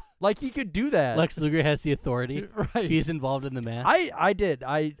 Like he could do that. Lex Luger has the authority. Right. He's involved in the match. I did.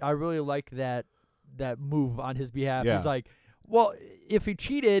 I really like that move on his behalf. Yeah. He's like, well, if he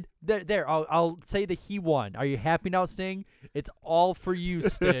cheated, I'll say that he won. Are you happy now, Sting? It's all for you,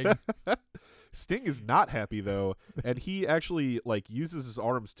 Sting. Sting is not happy though, and he actually like uses his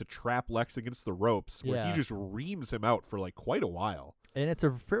arms to trap Lex against the ropes, where he Yeah. just reams him out for like quite a while. And it's a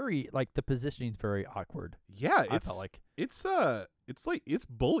very like the positioning's very awkward. Yeah, I felt like. it's like it's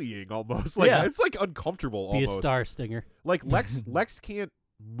bullying almost. Like Yeah. it's like uncomfortable Be almost. a star stinger. Like Lex can't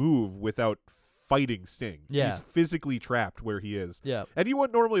move without fighting Sting. Yeah. He's physically trapped where he is. Yeah. And you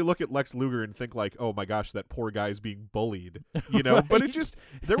wouldn't normally look at Lex Luger and think like, oh my gosh, that poor guy's being bullied, you know? But it just,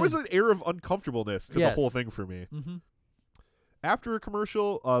 there was an air of uncomfortableness to the whole thing for me. Mm-hmm. After a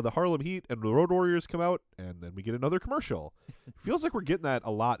commercial, the Harlem Heat and the Road Warriors come out, and then we get another commercial. Feels like we're getting that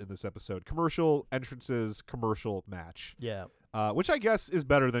a lot in this episode. Commercial entrances, commercial match. Yeah. Which I guess is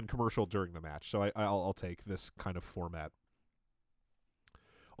better than commercial during the match, so I'll take this kind of format.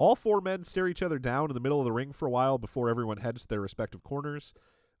 All four men stare each other down in the middle of the ring for a while before everyone heads to their respective corners.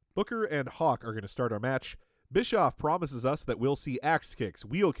 Booker and Hawk are going to start our match. Bischoff promises us that we'll see axe kicks,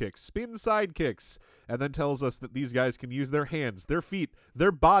 wheel kicks, spin side kicks, and then tells us that these guys can use their hands, their feet,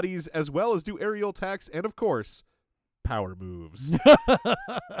 their bodies, as well as do aerial attacks and, of course, power moves.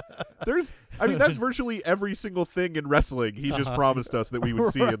 That's virtually every single thing in wrestling he just promised us that we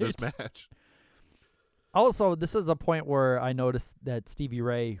would see in this match. Also, this is a point where I noticed that Stevie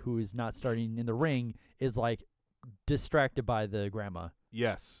Ray, who is not starting in the ring, is like distracted by the grandma.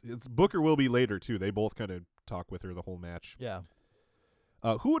 Yes. Booker will be later, too. They both kind of talk with her the whole match. Yeah.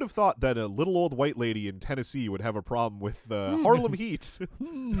 Who would have thought that a little old white lady in Tennessee would have a problem with the Harlem Heat?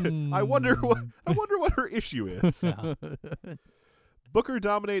 I wonder what her issue is. Yeah. Booker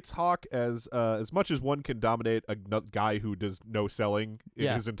dominates Hawk as much as one can dominate a guy who does no selling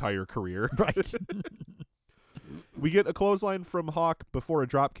in his entire career. Right. We get a clothesline from Hawk before a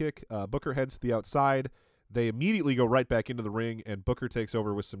drop kick. Booker heads to the outside. They immediately go right back into the ring, and Booker takes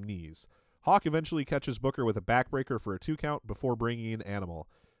over with some knees. Hawk eventually catches Booker with a backbreaker for a 2 count before bringing in Animal.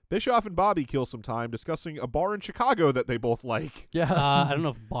 Bischoff and Bobby kill some time discussing a bar in Chicago that they both like. Yeah. I don't know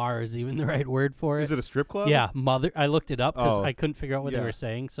if bar is even the right word for it. Is it a strip club? Yeah, Mother. I looked it up because Oh. I couldn't figure out what they Yeah. were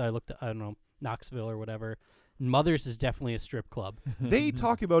saying, so I looked at, I don't know, Knoxville or whatever. Mother's is definitely a strip club. They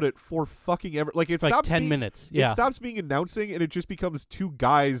talk about it for fucking ever. Like, it It's like stops 10 being, minutes. It Yeah. stops being announcing, and it just becomes two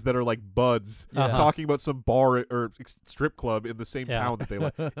guys that are like buds Uh-huh. talking about some bar or strip club in the same Yeah. town that they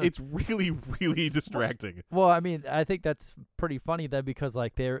like. It's really, really distracting. Well, I mean, I think that's pretty funny then because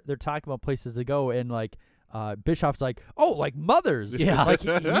like they're talking about places to go and like Bischoff's like, oh, like Mother's. Yeah. Like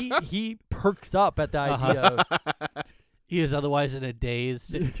he perks up at the idea of He is otherwise in a daze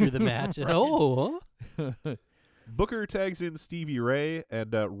sitting through the match. Oh, huh? Booker tags in Stevie Ray,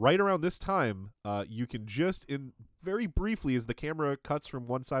 and right around this time, you can just, in very briefly, as the camera cuts from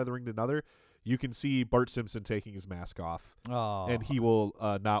one side of the ring to another, you can see Bart Simpson taking his mask off, oh, and he will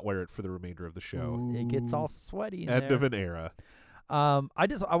not wear it for the remainder of the show. it gets all sweaty in End there. of an era. I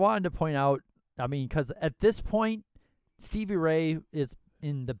wanted to point out, I mean, because at this point, Stevie Ray is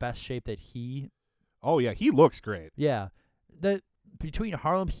in the best shape that Oh, yeah, he looks great. yeah. Between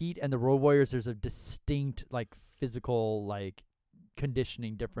Harlem Heat and the Road Warriors, there's a distinct like physical like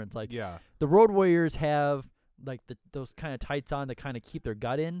conditioning difference. Like Yeah. the Road Warriors have like those kind of tights on that kind of keep their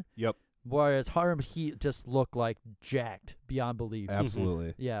gut in. Yep. Whereas Harlem Heat just look like jacked beyond belief.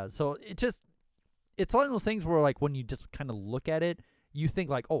 Absolutely. Yeah, so it's one of those things where like when you just kind of look at it, you think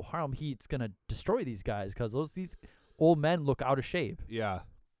like, oh, Harlem Heat's gonna destroy these guys because these old men look out of shape. Yeah.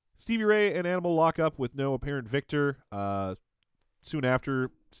 Stevie Ray and Animal lock up with no apparent victor. Soon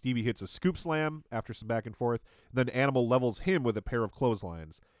after, Stevie hits a scoop slam after some back and forth. Then Animal levels him with a pair of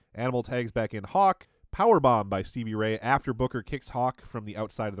clotheslines. Animal tags back in Hawk. Powerbomb by Stevie Ray after Booker kicks Hawk from the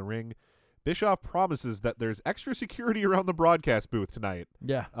outside of the ring. Bischoff promises that there's extra security around the broadcast booth tonight.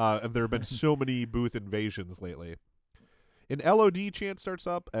 Yeah. And there have been so many booth invasions lately. An LOD chant starts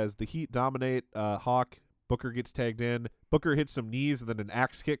up as the Heat dominate Hawk. Booker gets tagged in. Booker hits some knees and then an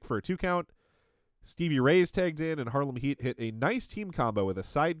axe kick for a 2 count. Stevie Ray is tagged in, and Harlem Heat hit a nice team combo with a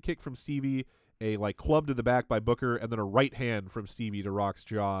side kick from Stevie, a club to the back by Booker, and then a right hand from Stevie to Rock's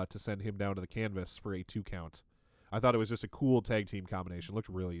jaw to send him down to the canvas for a 2 count. I thought it was just a cool tag team combination. Looked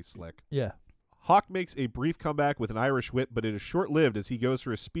really slick. Yeah. Hawk makes a brief comeback with an Irish whip, but it is short-lived as he goes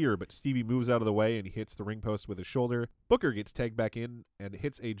for a spear, but Stevie moves out of the way and he hits the ring post with his shoulder. Booker gets tagged back in and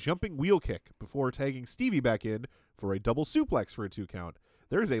hits a jumping wheel kick before tagging Stevie back in for a double suplex for a 2 count.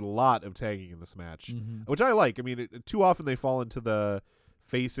 There's a lot of tagging in this match, which I like. I mean, too often they fall into the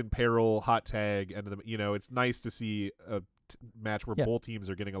face in peril, hot tag, and it's nice to see a match where both teams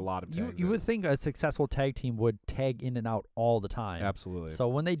are getting a lot of tags. You would think a successful tag team would tag in and out all the time. Absolutely. So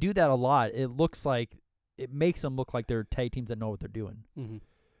when they do that a lot, it makes them look like they're tag teams that know what they're doing. Mm-hmm.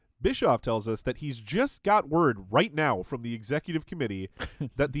 Bischoff tells us that he's just got word right now from the executive committee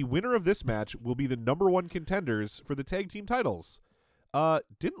that the winner of this match will be the #1 contenders for the tag team titles.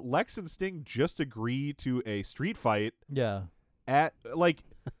 Didn't Lex and Sting just agree to a street fight Yeah. at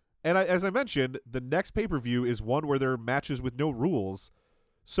as I mentioned, the next pay-per-view is one where there are matches with no rules.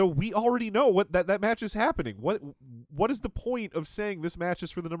 So we already know what that match is happening. What is the point of saying this match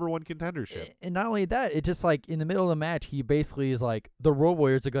is for the number 1 contendership? And not only that, it just like in the middle of the match, he basically is like, the Road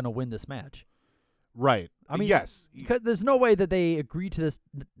Warriors are going to win this match. Right. I mean, yes. Because there's no way that they agreed to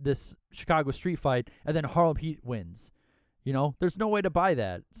this Chicago street fight and then Harlem Heat wins. You know, there's no way to buy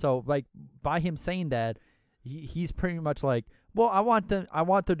that. So like by him saying that, he's pretty much like, well, I want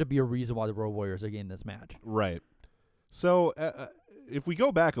there to be a reason why the Road Warriors are getting this match. Right. So if we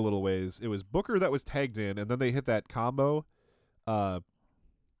go back a little ways, it was Booker that was tagged in, and then they hit that combo.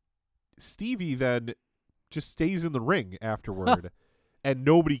 Stevie then just stays in the ring afterward, and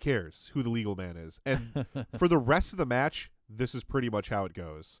nobody cares who the legal man is. And for the rest of the match, this is pretty much how it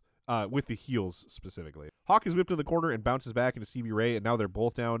goes, with the heels specifically. Hawk is whipped in the corner and bounces back into Stevie Ray, and now they're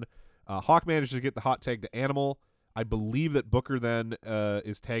both down. Hawk manages to get the hot tag to Animal. I believe that Booker then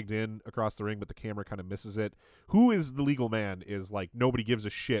is tagged in across the ring, but the camera kind of misses it. Who is the legal man is like nobody gives a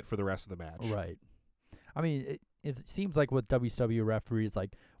shit for the rest of the match. Right. I mean, it seems like with WCW referees,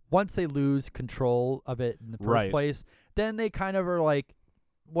 like once they lose control of it in the first place, then they kind of are like,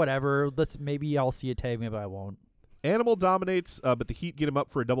 whatever, maybe I'll see a tag, maybe I won't. Animal dominates, but the Heat get him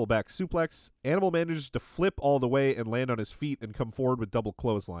up for a double back suplex. Animal manages to flip all the way and land on his feet and come forward with double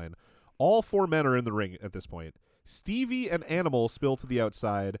clothesline. All 4 men are in the ring at this point. Stevie and Animal spill to the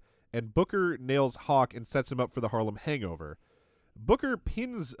outside, and Booker nails Hawk and sets him up for the Harlem Hangover. Booker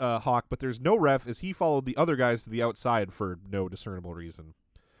pins Hawk, but there's no ref as he followed the other guys to the outside for no discernible reason.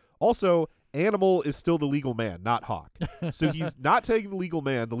 Also, Animal is still the legal man, not Hawk. So he's not taking the legal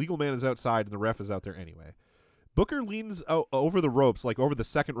man. The legal man is outside, and the ref is out there anyway. Booker leans over the ropes, like over the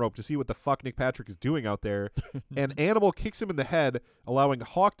second rope, to see what the fuck Nick Patrick is doing out there, and Animal kicks him in the head, allowing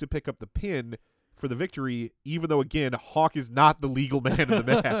Hawk to pick up the pin for the victory, even though, again, Hawk is not the legal man in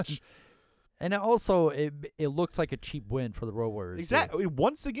the match. And it looks like a cheap win for the Road Warriors. Exactly.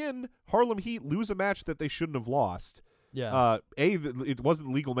 Once again, Harlem Heat lose a match that they shouldn't have lost. Yeah. It wasn't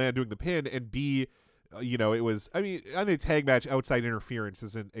the legal man doing the pin, and B, it was, I mean, a tag match outside interference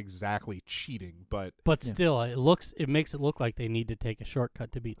isn't exactly cheating, but still, it makes it look like they need to take a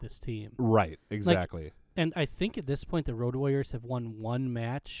shortcut to beat this team. Right, exactly. And I think at this point, the Road Warriors have won 1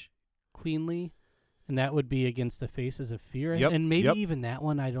 match cleanly, and that would be against the Faces of Fear. Yep, and maybe even that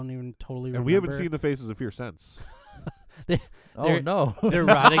one, I don't even totally remember. And we haven't seen the Faces of Fear since. No. They're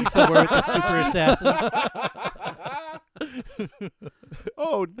rotting somewhere with the Super Assassins.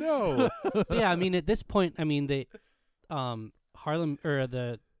 Oh, no. Yeah, I mean, at this point, I mean, they, Harlem, or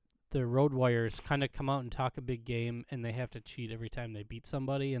the Road Warriors kind of come out and talk a big game, and they have to cheat every time they beat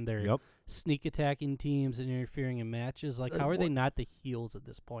somebody, and they're sneak attacking teams and interfering in matches. Like, how are they not the heels at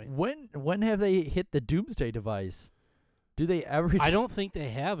this point? When have they hit the Doomsday device? Do they ever? I don't think they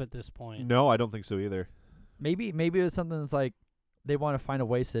have at this point. No, I don't think so either. Maybe it was something that's like they want to find a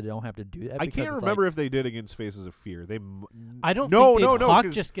way so they don't have to do that. I can't remember if they did against Faces of Fear. I don't think Hawk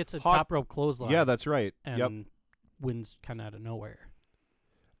just gets a top rope clothesline. Yeah, that's right. And wins kind of out of nowhere.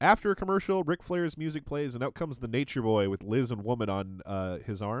 After a commercial, Ric Flair's music plays, and out comes the Nature Boy with Liz and Woman on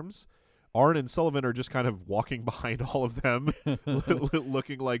his arms. Arn and Sullivan are just kind of walking behind all of them,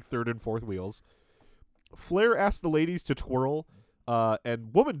 looking like third and fourth wheels. Flair asks the ladies to twirl,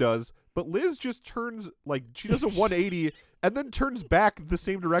 and Woman does, but Liz just turns, like, she does a 180 and then turns back the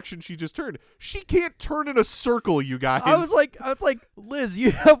same direction she just turned. She can't turn in a circle, you guys. I was like, Liz,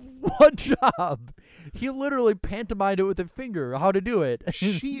 you have one job. He literally pantomimed it with a finger how to do it.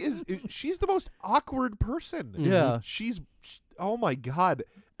 She's the most awkward person. Yeah. Oh my God.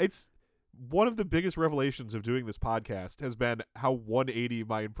 It's one of the biggest revelations of doing this podcast has been how 180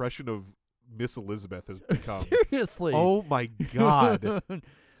 my impression of Miss Elizabeth has become. Seriously. Oh my God.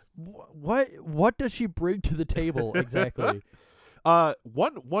 What does she bring to the table exactly?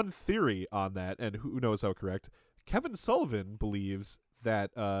 One theory on that, and who knows how correct, Kevin Sullivan believes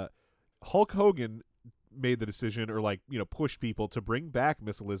that Hulk Hogan made the decision or pushed people to bring back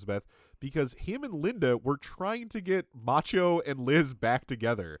Miss Elizabeth because him and Linda were trying to get Macho and Liz back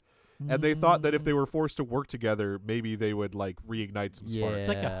together. And they thought that if they were forced to work together, maybe they would reignite some sparks. It's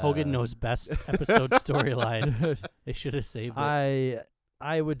like a Hogan Knows Best episode storyline. They should have saved it.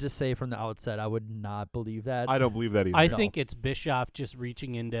 I would just say from the outset, I would not believe that. I don't believe that either. I think it's Bischoff just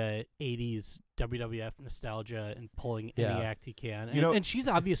reaching into 80s WWF nostalgia and pulling any act he can. And she's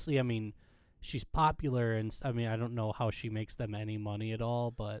obviously, I mean, she's popular, and I mean, I don't know how she makes them any money at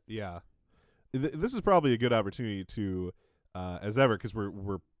all, but yeah, this is probably a good opportunity to, as ever, because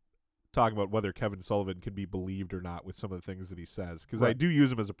we're talking about whether Kevin Sullivan can be believed or not with some of the things that he says, because I do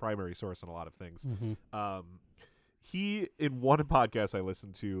use him as a primary source in a lot of things. Mm-hmm. He, in one podcast I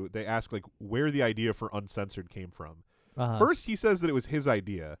listened to, they ask where the idea for Uncensored came from, First, he says that it was his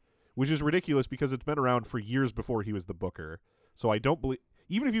idea, which is ridiculous because it's been around for years before he was the booker. So I don't believe,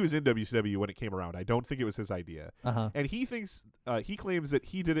 even if he was in WCW when it came around, I don't think it was his idea. And he thinks, he claims that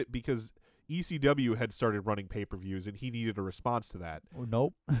he did it because ECW had started running pay-per-views and he needed a response to that. Oh,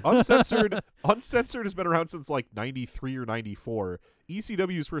 nope. Uncensored has been around since like 93 or 94.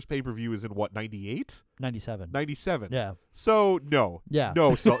 ECW's first pay-per-view is in what, 98? 97. 97. Yeah. So no. Yeah.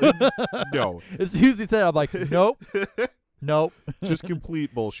 No. So no. As soon as he said, I'm like, nope. Nope. Just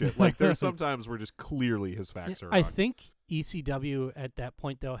complete bullshit. Like there's sometimes where just clearly his facts are wrong. I think ECW at that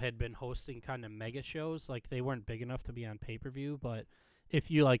point though had been hosting kind of mega shows. Like they weren't big enough to be on pay-per-view, but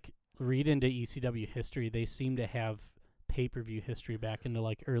if you like read into ECW history, they seem to have pay-per-view history back into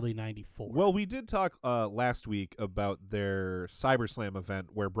like early 94. Well, we did talk last week about their CyberSlam event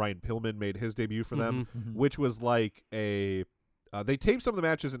where Brian Pillman made his debut for them, which was like a they taped some of the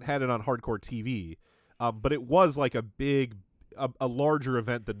matches and had it on Hardcore TV, but it was like a larger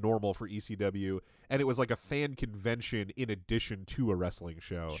event than normal for ECW, and it was like a fan convention in addition to a wrestling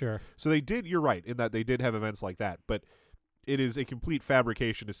show. Sure. So they did, you're right, in that they did have events like that, but it is a complete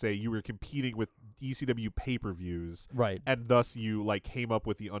fabrication to say you were competing with ECW pay-per-views, Right. and thus you like came up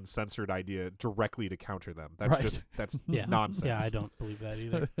with the uncensored idea directly to counter them. That's Right. that's Yeah. nonsense. Yeah, I don't believe that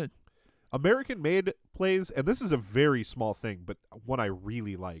either. American Made plays, and this is a very small thing, but one I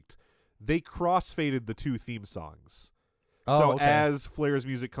really liked. They crossfaded the two theme songs. So okay. as Flair's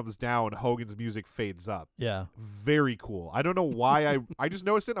music comes down, Hogan's music fades up. Yeah. Very cool. I don't know why I just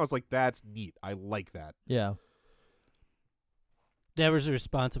noticed it and I was like, that's neat. I like that. Yeah. That was a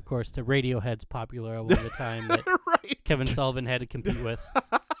response, of course, to Radiohead's popular album at the time that Right. Kevin Sullivan had to compete with.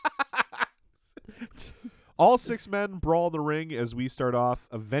 All six men brawl in the ring as we start off.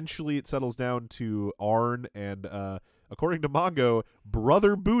 Eventually it settles down to Arn and, according to Mongo,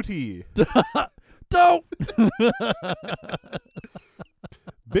 Brother Booty. Don't!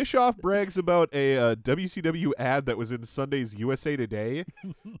 Bischoff brags about a WCW ad that was in Sunday's USA Today.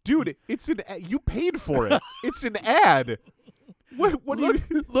 Dude, it's an you paid for it. It's an ad. What do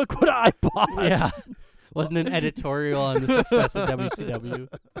you Look what I bought. Yeah. Wasn't an editorial on the success of WCW.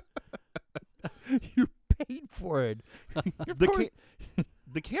 You paid for it.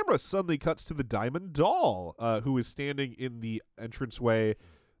 The camera suddenly cuts to the Diamond Doll, who is standing in the entranceway,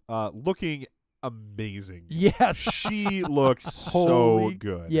 looking amazing. Yes. She looks so Holy-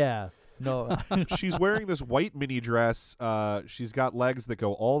 good. Yeah. No. She's wearing this white mini dress. She's got legs that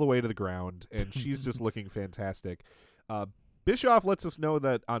go all the way to the ground, and she's just looking fantastic. Bischoff lets us know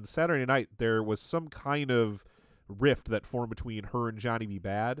that on Saturday night there was some kind of rift that formed between her and Johnny B.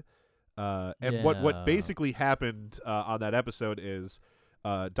 Bad. And what Yeah. basically happened on that episode is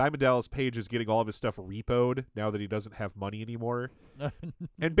Diamond Dallas Page is getting all of his stuff repoed now that he doesn't have money anymore.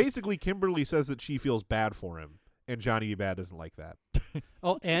 And basically Kimberly says that she feels bad for him, and Johnny B. Bad doesn't like that.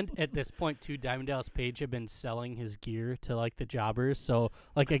 Oh, and at this point, too, Diamond Dallas Page had been selling his gear to, like, the jobbers. So,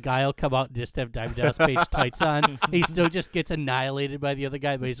 like, a guy will come out and just have Diamond Dallas Page tights on. He still just gets annihilated by the other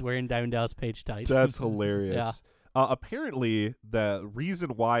guy, but he's wearing Diamond Dallas Page tights. That's hilarious. Yeah. Apparently, the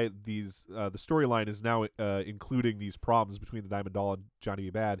reason why the storyline is now including these problems between the Diamond Doll and Johnny B.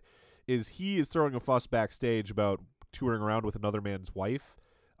 Bad is he is throwing a fuss backstage about touring around with another man's wife.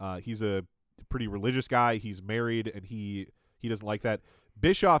 He's a pretty religious guy. He's married, and he doesn't like that.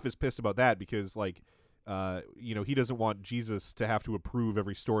 Bischoff is pissed about that because, like, he doesn't want Jesus to have to approve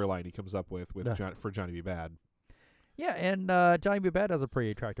every storyline he comes up with for Johnny B. Bad. Yeah, and Johnny B. Bad has a pretty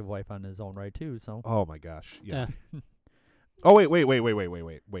attractive wife on his own right, too, so. Oh, my gosh. Yeah. Oh, wait.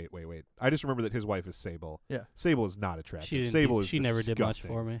 I just remember that his wife is Sable. Yeah. Sable is not attractive. She didn't Sable do- is she never did much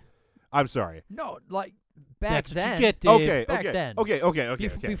disgusting. for me. I'm sorry. No, like, back That's then. what you get, Dave. Okay, Back okay, then. okay.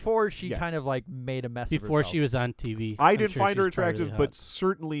 Before she Yes. kind of, like, made a mess of Before herself. she was on TV. I I'm didn't sure find her she's probably attractive, hot. but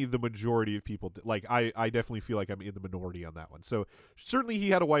certainly the majority of people did. Like, I definitely feel like I'm in the minority on that one. So certainly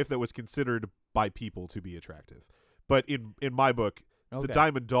he had a wife that was considered by people to be attractive. But in my book, the Okay.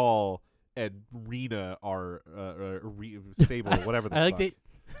 Diamond Doll and Rena are Sable, whatever the I like fuck. that.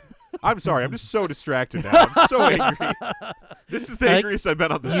 I'm sorry. I'm just so distracted now. I'm so angry. This is the I like- angriest I've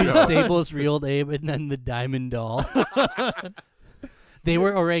been on the Use show. Sable's real name and then the Diamond Doll. They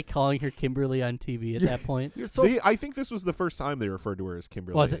were already calling her Kimberly on TV at that point. You're so I think this was the first time they referred to her as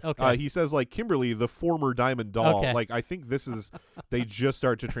Kimberly. Was it? Okay. He says, like, Kimberly, the former Diamond Doll. Okay. Like, I think this is, they just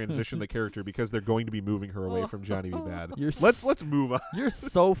start to transition the character because they're going to be moving her away from Johnny B. Bad. You're Let's move on. You're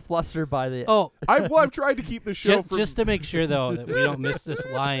so flustered by the. Oh, I've tried to keep the show from. just to make sure, though, that we don't miss this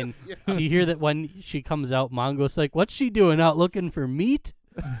line. Do you hear that when she comes out, Mongo's like, what's she doing out looking for meat?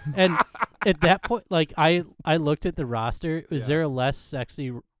 And at that point, like, I looked at the roster. Is Yeah. there a less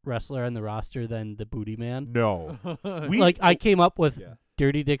sexy wrestler on the roster than the Booty Man? No. I came up with Yeah.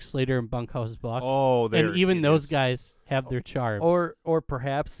 Dirty Dick Slater and Bunkhouse Buck. Oh, there and even it those is. guys have their charms. Or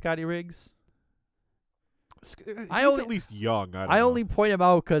perhaps Scotty Riggs. He's only- at least young. I don't I know. only point him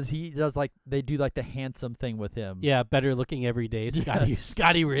out because he does they do the handsome thing with him. yeah, better looking every day, Scotty Yes.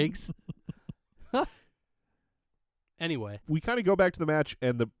 Scotty Riggs. Anyway, we kind of go back to the match,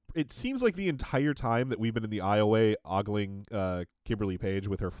 and it seems like the entire time that we've been in the aisleway ogling Kimberly Page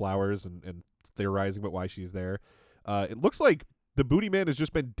with her flowers and theorizing about why she's there, it looks like the Booty Man has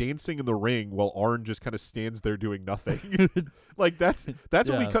just been dancing in the ring while Arn just kind of stands there doing nothing. Like that's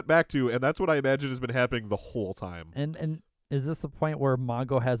what we Yeah. cut back to, and that's what I imagine has been happening the whole time. And is this the point where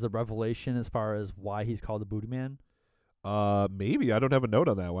Mongo has the revelation as far as why he's called the Booty Man? Maybe I don't have a note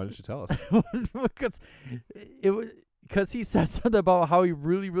on that. Why don't you tell us? Because he says something about how he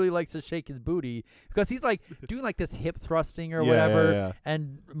really, really likes to shake his booty because he's doing this hip thrusting or whatever, yeah.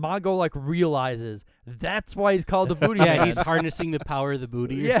 and Mongo realizes that's why he's called the Booty yeah, Man. he's harnessing the power of the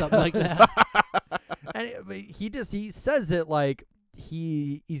booty or Yeah. something like that. And but he says it like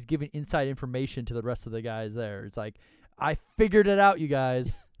he's giving inside information to the rest of the guys there. It's like, I figured it out, you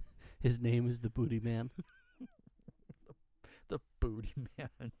guys. His name is the Booty Man. The Booty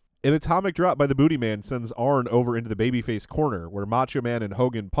Man. An atomic drop by the Booty Man sends Arn over into the babyface corner, where Macho Man and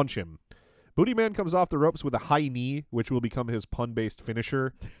Hogan punch him. Booty Man comes off the ropes with a high knee, which will become his pun-based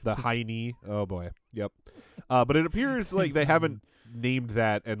finisher, the high knee. Oh, boy. Yep. But it appears like they haven't named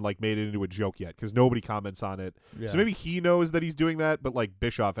that and made it into a joke yet, because nobody comments on it. Yeah. So maybe he knows that he's doing that, but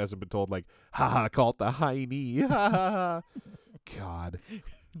Bischoff hasn't been told haha, call it the high knee. Ha ha ha. God.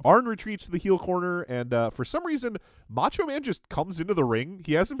 Arn retreats to the heel corner, and for some reason, Macho Man just comes into the ring.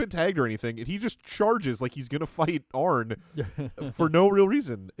 He hasn't been tagged or anything, and he just charges like he's going to fight Arn for no real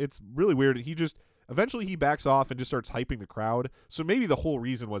reason. It's really weird. Eventually he backs off and just starts hyping the crowd. So maybe the whole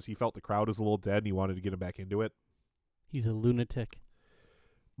reason was he felt the crowd was a little dead and he wanted to get him back into it. He's a lunatic.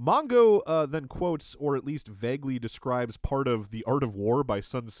 Mongo then quotes, or at least vaguely describes, part of The Art of War by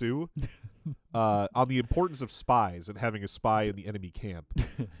Sun Tzu on the importance of spies and having a spy in the enemy camp.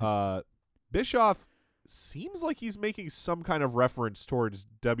 Bischoff seems like he's making some kind of reference towards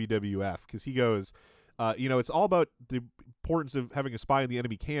WWF, because he goes, it's all about the importance of having a spy in the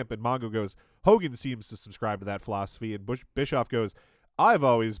enemy camp, and Mongo goes, Hogan seems to subscribe to that philosophy, and Bischoff goes, I've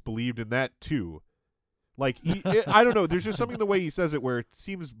always believed in that too. I don't know. There's just something in the way he says it where it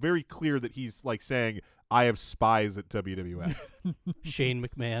seems very clear that he's saying, I have spies at WWF. Shane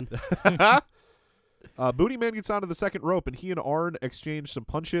McMahon. Booty Man gets onto the second rope, and he and Arn exchange some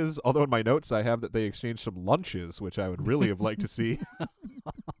punches, although in my notes I have that they exchanged some lunches, which I would really have liked to see.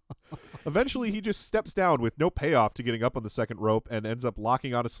 Eventually, he just steps down with no payoff to getting up on the second rope and ends up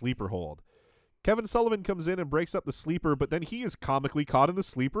locking on a sleeper hold. Kevin Sullivan comes in and breaks up the sleeper, but then he is comically caught in the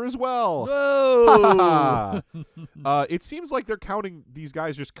sleeper as well. Whoa! It seems like they're counting these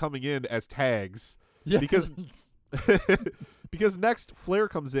guys just coming in as tags. Yeah. Because next Flair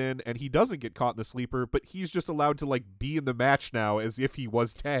comes in and he doesn't get caught in the sleeper, but he's just allowed to be in the match now as if he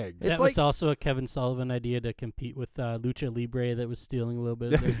was tagged. That was also a Kevin Sullivan idea to compete with Lucha Libre that was stealing a little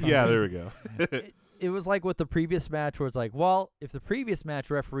bit of their thunder. Yeah, there we go. It was like with the previous match where it's well, if the previous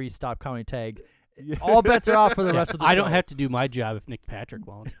match referee stopped counting tags, all bets are off for the rest of the show. I don't have to do my job if Nick Patrick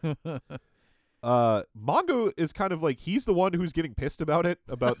won't. Mongo is kind of he's the one who's getting pissed about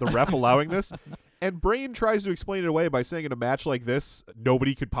the ref allowing this, and Brain tries to explain it away by saying in a match like this,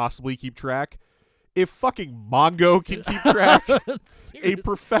 nobody could possibly keep track. If fucking Mongo can keep track, a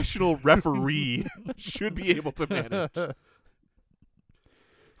professional referee should be able to manage.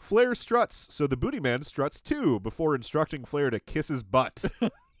 Flair struts, so the Booty Man struts too, before instructing Flair to kiss his butt.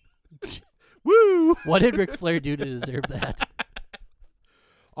 Woo! What did Ric Flair do to deserve that?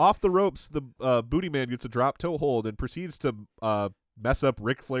 Off the ropes, the Booty Man gets a drop toe hold and proceeds to mess up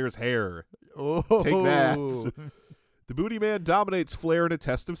Ric Flair's hair. Oh. Take that. The Booty Man dominates Flair in a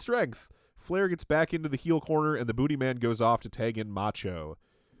test of strength. Flair gets back into the heel corner, and the Booty Man goes off to tag in Macho.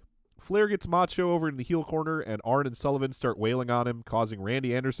 Flair gets Macho over in the heel corner, and Arn and Sullivan start wailing on him, causing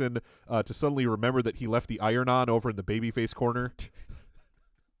Randy Anderson to suddenly remember that he left the iron on over in the babyface corner.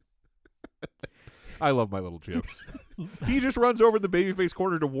 I love my little jokes. He just runs over in the babyface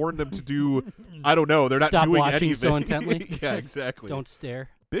corner to warn them to do, I don't know, they're not Stop doing watching anything. so intently. Yeah, exactly. Don't stare.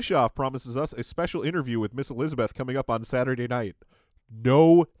 Bischoff promises us a special interview with Miss Elizabeth coming up on Saturday night.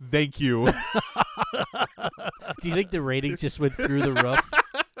 No, thank you. Do you think the ratings just went through the roof?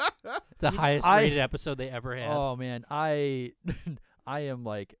 The highest rated episode they ever had. Oh man, I am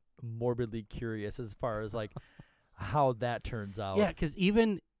morbidly curious as far as how that turns out. Yeah, because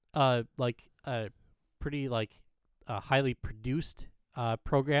even pretty highly produced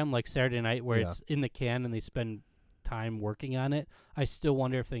program like Saturday Night where Yeah. it's in the can and they spend time working on it, I still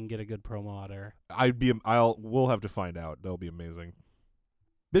wonder if they can get a good promo out of her. We'll have to find out. That'll be amazing.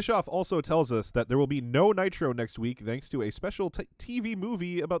 Bischoff also tells us that there will be no Nitro next week thanks to a special TV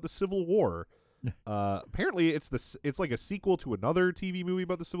movie about the Civil War. Apparently, it's like a sequel to another TV movie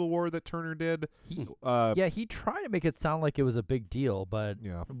about the Civil War that Turner did. He tried to make it sound like it was a big deal, but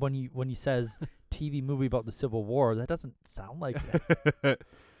Yeah. when he says TV movie about the Civil War, that doesn't sound like that.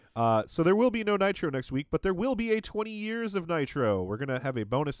 So there will be no Nitro next week, but there will be a 20 years of Nitro. We're going to have a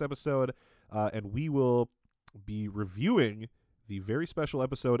bonus episode, and we will be reviewing the very special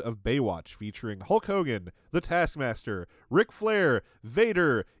episode of Baywatch featuring Hulk Hogan, the Taskmaster, Ric Flair,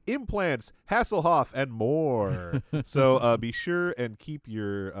 Vader, Implants, Hasselhoff, and more. So be sure and keep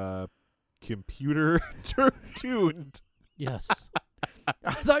your computer tuned. Yes.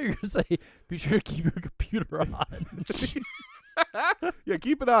 I thought you were going to say, be sure to keep your computer on. Yeah,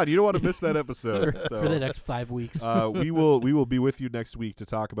 keep it on. You don't want to miss that episode. For the next 5 weeks. We will be with you next week to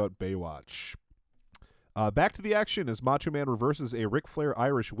talk about Baywatch. Back to the action as Macho Man reverses a Ric Flair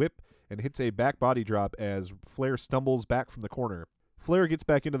Irish whip and hits a back body drop as Flair stumbles back from the corner. Flair gets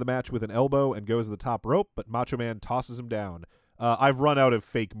back into the match with an elbow and goes to the top rope, but Macho Man tosses him down. I've run out of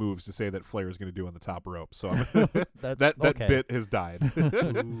fake moves to say that Flair is going to do on the top rope, so that okay. bit has died.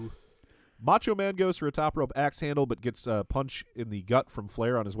 Ooh. Macho Man goes for a top rope axe handle but gets a punch in the gut from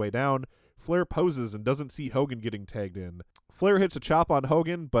Flair on his way down. Flair poses and doesn't see Hogan getting tagged in. Flair hits a chop on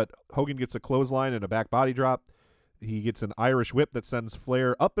Hogan, but Hogan gets a clothesline and a back body drop. He gets an Irish whip that sends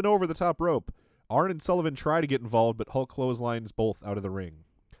Flair up and over the top rope. Arn and Sullivan try to get involved, but Hulk clotheslines both out of the ring.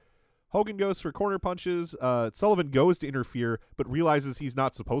 Hogan goes for corner punches. Sullivan goes to interfere, but realizes he's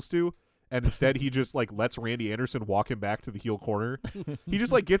not supposed to. And instead, he just lets Randy Anderson walk him back to the heel corner. He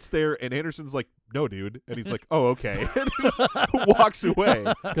just gets there, and Anderson's like, "No, dude," and he's like, "Oh, okay," and just walks away.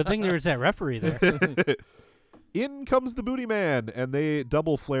 Good thing there was that referee there. In comes the Booty Man, and they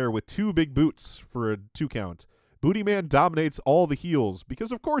double Flair with 2 big boots for a 2 count. Booty Man dominates all the heels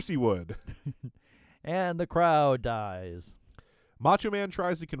because, of course, he would. And the crowd dies. Macho Man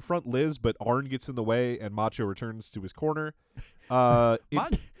tries to confront Liz, but Arn gets in the way, and Macho returns to his corner.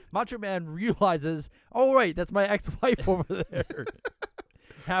 Macho Man realizes, oh, right, that's my ex-wife over there.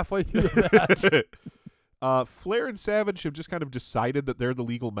 Halfway through the match. Flair and Savage have just kind of decided that they're the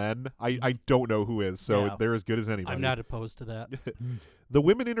legal men. I don't know who is, so Yeah. they're as good as anybody. I'm not opposed to that. The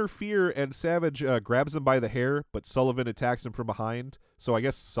women interfere, and Savage grabs them by the hair, but Sullivan attacks him from behind. So I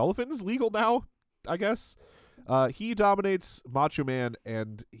guess Sullivan's legal now, I guess. He dominates Macho Man,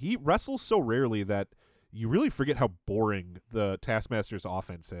 and he wrestles so rarely that you really forget how boring the Taskmaster's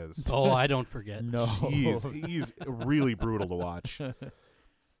offense is. Oh, I don't forget. No. He's really brutal to watch.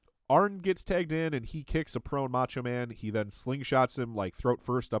 Arn gets tagged in, and he kicks a prone Macho Man. He then slingshots him throat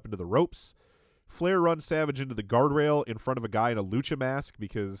first up into the ropes. Flair runs Savage into the guardrail in front of a guy in a lucha mask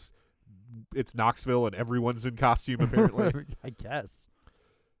because it's Knoxville and everyone's in costume, apparently. I guess.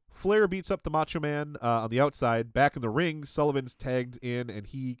 Flair beats up the Macho Man on the outside. Back in the ring, Sullivan's tagged in, and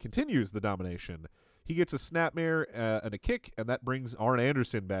he continues the domination. He gets a snapmare and a kick, and that brings Arn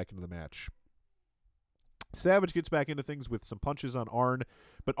Anderson back into the match. Savage gets back into things with some punches on Arn,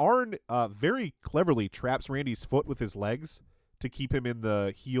 but Arn very cleverly traps Randy's foot with his legs to keep him in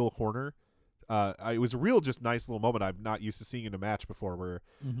the heel corner. It was a real just nice little moment I'm not used to seeing in a match before where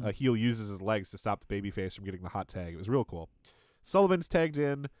a heel uses his legs to stop the babyface from getting the hot tag. It was real cool. Sullivan's tagged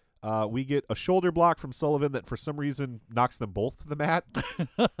in. We get a shoulder block from Sullivan that for some reason knocks them both to the mat.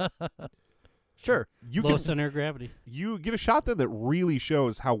 Sure. Low center of gravity. You get a shot then that really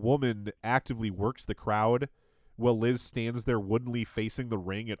shows how Woman actively works the crowd while Liz stands there woodenly facing the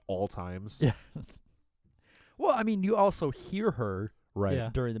ring at all times. Yes. Well, I mean, you also hear her Right. Yeah.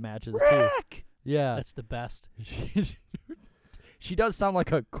 during the matches, too. Rick! Yeah. That's the best. She does sound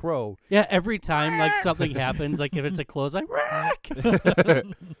like a crow. Yeah, every time something happens, if it's a clothesline, Rick!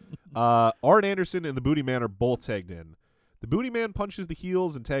 Arn Anderson and the Booty Man are both tagged in. The Booty Man punches the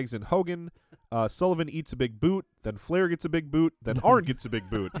heels and tags in Hogan. Sullivan eats a big boot. Then Flair gets a big boot. Then Arn gets a big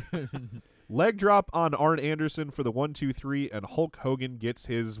boot. Leg drop on Arn Anderson for the 1-2-3, and Hulk Hogan gets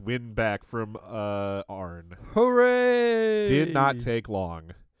his win back from Arn. Hooray! Did not take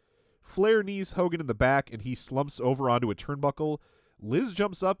long. Flair knees Hogan in the back, and he slumps over onto a turnbuckle. Liz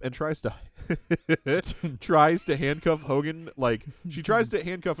jumps up and tries to handcuff Hogan. She tries to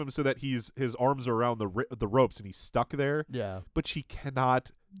handcuff him so that his arms are around the ropes and he's stuck there. Yeah. But she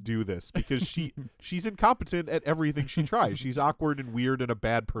cannot do this because she's incompetent at everything she tries. She's awkward and weird and a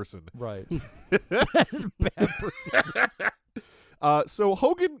bad person. Right. Bad person. So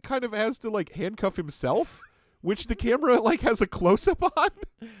Hogan kind of has to handcuff himself, which the camera like has a close-up on.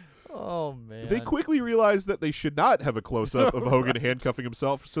 Oh man. They quickly realized that they should not have a close-up of Hogan handcuffing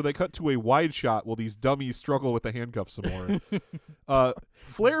himself, so they cut to a wide shot while these dummies struggle with the handcuffs some more.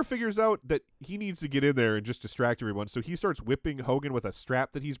 Flair figures out that he needs to get in there and just distract everyone, so he starts whipping Hogan with a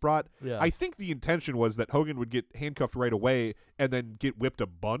strap that he's brought. Yeah. I think the intention was that Hogan would get handcuffed right away and then get whipped a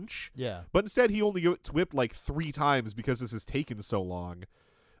bunch. Yeah. But instead, he only gets whipped like 3 times because this has taken so long.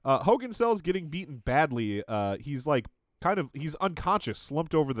 Hogan sells getting beaten badly. He's like he's unconscious,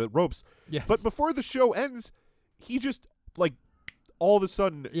 slumped over the ropes. Yes. But before the show ends, he just like all of a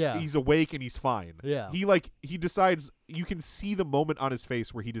sudden he's awake and he's fine. Yeah. He decides, you can see the moment on his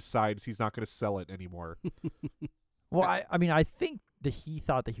face where he decides he's not going to sell it anymore. Well, I mean, I think that he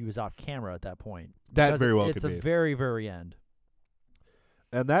thought that he was off camera at that point. That because very well it's could be. It's a very, very end.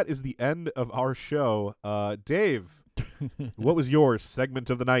 And that is the end of our show. Dave, what was your segment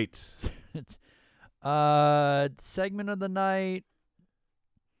of the night? Segment of the night.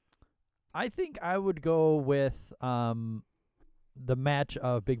 I think I would go with the match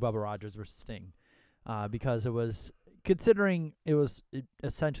of Big Bubba Rogers versus Sting, because it was, considering it was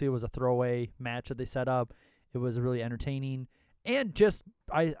essentially a throwaway match that they set up. It was really entertaining, and just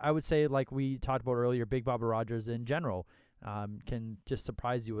I would say, like we talked about earlier, Big Bubba Rogers in general can just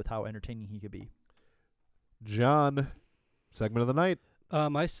surprise you with how entertaining he could be. John, segment of the night.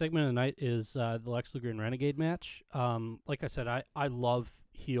 My segment of the night is the Lex Luger and Renegade match. Like I said, I love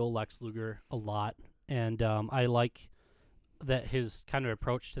heel Lex Luger a lot, and I like that his kind of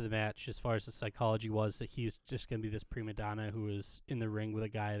approach to the match as far as the psychology was that he was just going to be this prima donna who was in the ring with a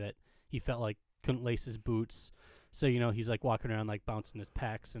guy that he felt like couldn't lace his boots. So, he's like walking around like bouncing his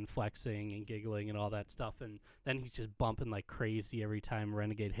pecs and flexing and giggling and all that stuff, and then he's just bumping like crazy every time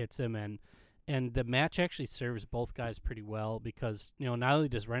Renegade hits him, and the match actually serves both guys pretty well because, not only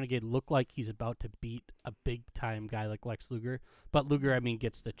does Renegade look like he's about to beat a big-time guy like Lex Luger, but Luger,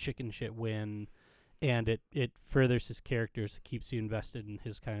 gets the chicken shit win, and it furthers his characters, keeps you invested in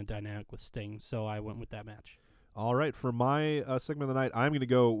his kind of dynamic with Sting, so I went with that match. All right, for my segment of the night, I'm going to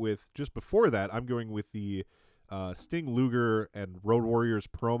go with, just before that, I'm going with the Sting, Luger, and Road Warriors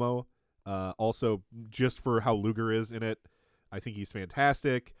promo. Also, just for how Luger is in it, I think he's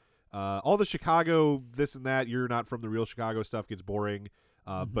fantastic. All the Chicago, this and that, you're not from the real Chicago stuff gets boring.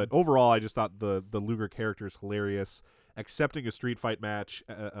 But overall, I just thought the Luger character is hilarious. Accepting a street fight match,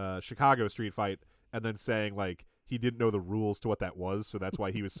 Chicago street fight, and then saying, like, he didn't know the rules to what that was, so that's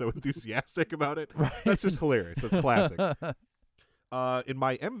why he was so enthusiastic about it. Right. That's just hilarious. That's classic. In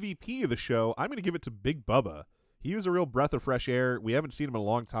my MVP of the show, I'm going to give it to Big Bubba. He was a real breath of fresh air. We haven't seen him in a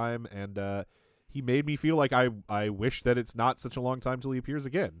long time, and he made me feel like I wish that it's not such a long time till he appears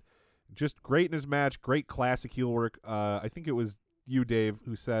again. Just great in his match, great classic heel work. I think it was you, Dave,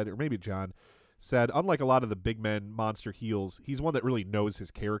 who said, or maybe John, said, unlike a lot of the big men monster heels, he's one that really knows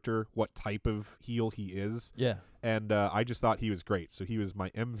his character, what type of heel he is. Yeah. And I just thought he was great. So he was my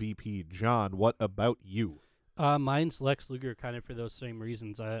MVP. John, what about you? Mine's Lex Luger, kind of for those same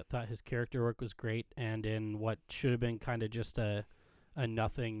reasons. I thought his character work was great, and in what should have been kind of just a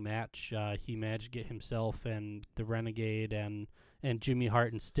nothing match, he managed to get himself and the Renegade and Jimmy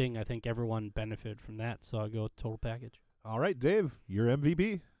Hart and Sting. I think everyone benefited from that, so I'll go with total package. All right, Dave, your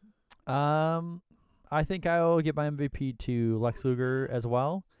MVP. I think I will get my MVP to Lex Luger as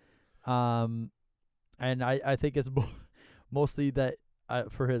well. And I think it's mostly that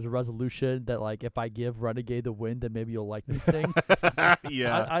for his resolution that, like, if I give Renegade the win, then maybe you'll like me, Sting.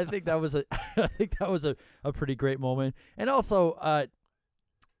 Yeah. I think that was a pretty great moment. And also,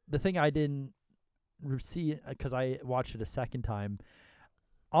 the thing I didn't see, because I watched it a second time,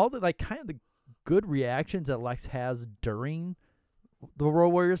 all the, like, kind of the good reactions that Lex has during the Road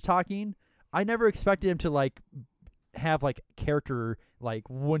Warriors talking, I never expected him to, like, have, like, character, like,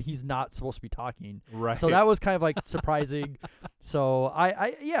 when he's not supposed to be talking. Right. So that was kind of, like, surprising. So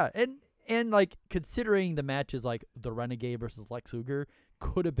yeah, and like, considering the matches like the Renegade versus Lex Luger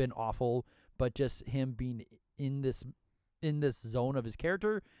could have been awful, but just him being in this zone of his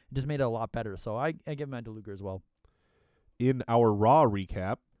character just made it a lot better. So I give him to Luger as well. In our Raw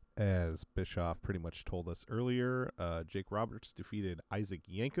recap, as Bischoff pretty much told us earlier, Jake Roberts defeated Isaac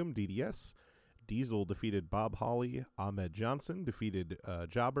Yankem, DDS. Diesel defeated Bob Holly. Ahmed Johnson defeated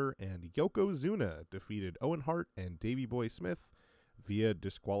Jobber. And Yokozuna defeated Owen Hart and Davey Boy Smith via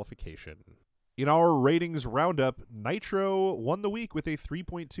disqualification. In our ratings roundup, Nitro won the week with a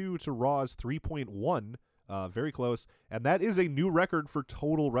 3.2 to Raw's 3.1. Very close. And that is a new record for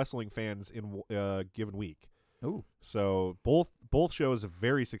total wrestling fans in a given week. Ooh. So both shows are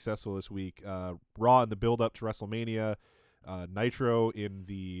very successful this week. Raw in the build-up to WrestleMania. Nitro in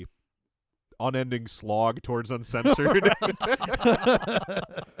the unending slog towards uncensored.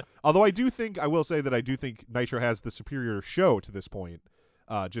 Although I will say that I do think Nitro has the superior show to this point.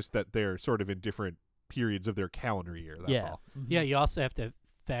 Just that they're sort of in different periods of their calendar year. That's all. Mm-hmm. Yeah, you also have to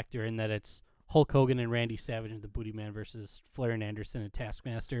factor in that it's Hulk Hogan and Randy Savage and the Booty Man versus Flair and Anderson and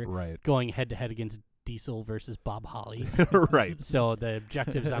Taskmaster Right. going head-to-head against Diesel versus Bob Holly. Right. So the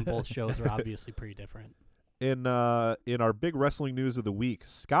objectives on both shows are obviously pretty different. In our big wrestling news of the week,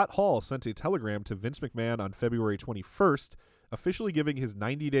 Scott Hall sent a telegram to Vince McMahon on February 21st, officially giving his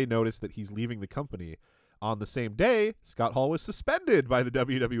 90-day notice that he's leaving the company. On the same day, Scott Hall was suspended by the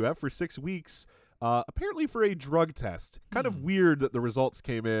WWF for 6 weeks, apparently for a drug test. Kind of weird that the results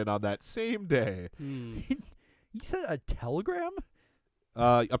came in on that same day. You said a telegram?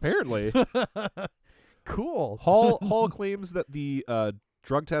 Apparently. Cool. Hall claims that the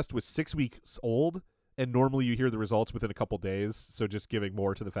drug test was 6 weeks old, and normally you hear the results within a couple days, so just giving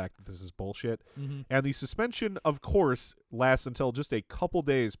more to the fact that this is bullshit. Mm-hmm. And the suspension, of course, lasts until just a couple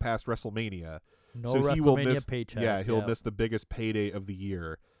days past WrestleMania. No so WrestleMania he will miss, paycheck. Yeah, he'll miss the biggest payday of the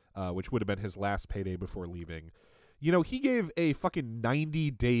year, which would have been his last payday before leaving. You know, he gave a fucking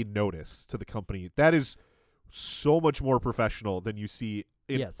 90-day notice to the company. That is so much more professional than you see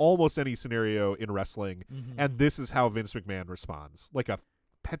in almost any scenario in wrestling. Mm-hmm. And this is how Vince McMahon responds, like a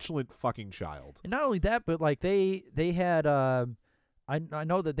petulant fucking child. And not only that, but like they had I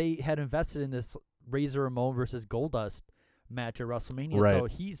know that they had invested in this Razor Ramon versus Goldust match at WrestleMania. Right. So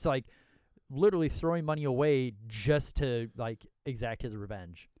he's like literally throwing money away just to like exact his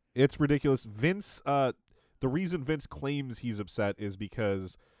revenge. It's ridiculous. Vince, the reason Vince claims he's upset is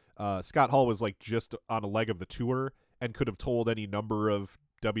because Scott Hall was like just on a leg of the tour and could have told any number of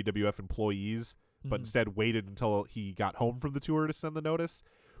WWF employees, but instead waited until he got home from the tour to send the notice.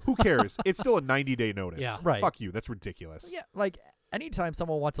 Who cares? It's still a 90-day notice. Yeah. Right. Fuck you. That's ridiculous. Yeah, like anytime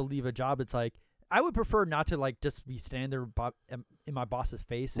someone wants to leave a job, it's like I would prefer not to like just be standing there in my boss's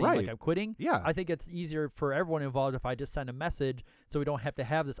face saying like I'm quitting. Yeah. I think it's easier for everyone involved if I just send a message so we don't have to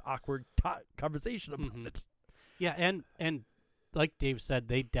have this awkward conversation about it. Yeah, and like Dave said,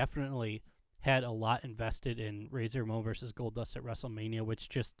 they definitely had a lot invested in Razor Ramon versus Goldust at WrestleMania, which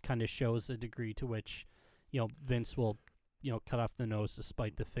just kind of shows the degree to which, Vince will, cut off the nose to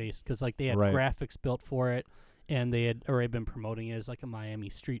spite the face. Because, like, they had graphics built for it, and they had already been promoting it as, like, a Miami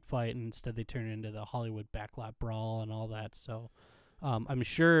street fight, and instead they turned it into the Hollywood backlot brawl and all that. So I'm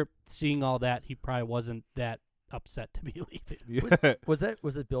sure seeing all that, he probably wasn't that upset to be leaving. Yeah. Was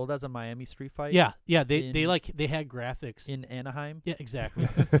it billed as a Miami street fight? Yeah. They had graphics in Anaheim. Yeah, exactly.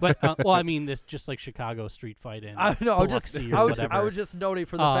 But well, I mean, this just like Chicago street fight in I know. Biloxi or whatever. I was just noting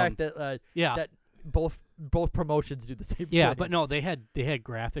for the fact that that both promotions do the same thing. Yeah, but no, they had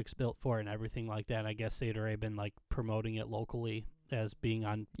graphics built for it and everything like that. I guess they'd already been like promoting it locally as being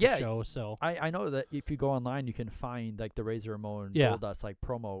on the show. So I know that if you go online, you can find like the Razor Ramon Goldust like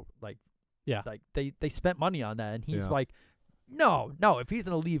promo like. Yeah, like they spent money on that, and he's like, no, if he's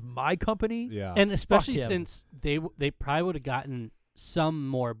gonna leave my company, and especially since they probably would have gotten some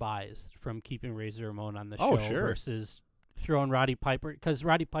more buys from keeping Razor Ramon on the show versus throwing Roddy Piper, because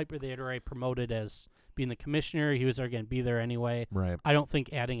Roddy Piper they had already promoted as being the commissioner. He was already going to be there anyway. Right. I don't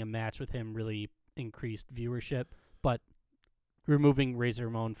think adding a match with him really increased viewership, but removing Razor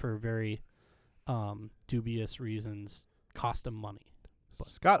Ramon for very dubious reasons cost him money.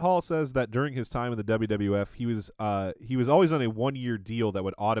 Scott Hall says that during his time in the WWF, he was always on a 1-year deal that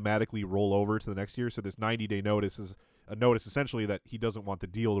would automatically roll over to the next year. So this 90-day notice is a notice essentially that he doesn't want the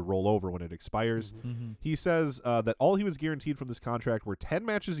deal to roll over when it expires. Mm-hmm. He says that all he was guaranteed from this contract were 10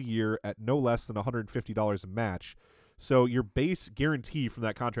 matches a year at no less than $150 a match. So your base guarantee from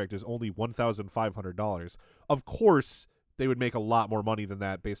that contract is only $1,500. Of course, they would make a lot more money than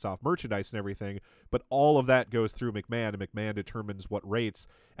that based off merchandise and everything, but all of that goes through McMahon, and McMahon determines what rates,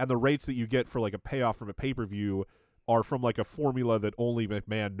 and the rates that you get for like a payoff from a pay-per-view are from like a formula that only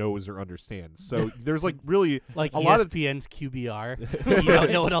McMahon knows or understands. So there's like really like a lot of ESPN's QBR. You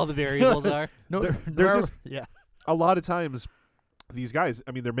don't know what all the variables are. No, there's just yeah. A lot of times these guys,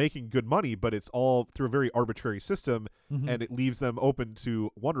 I mean, they're making good money, but it's all through a very arbitrary system, and it leaves them open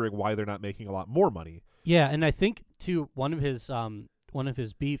to wondering why they're not making a lot more money. Yeah, and I think too one of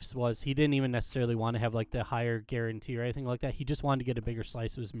his beefs was he didn't even necessarily want to have like the higher guarantee or anything like that. He just wanted to get a bigger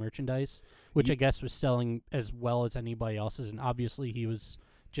slice of his merchandise, which I guess was selling as well as anybody else's. And obviously he was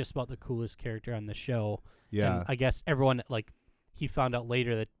just about the coolest character on the show. Yeah, and I guess everyone he found out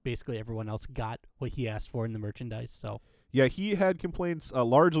later that basically everyone else got what he asked for in the merchandise. So. Yeah, he had complaints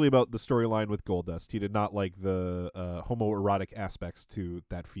largely about the storyline with Goldust. He did not like the homoerotic aspects to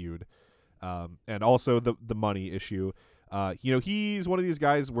that feud. And also the money issue. He's one of these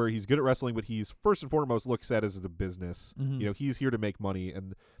guys where he's good at wrestling, but he's first and foremost looks at it as a business. Mm-hmm. He's here to make money,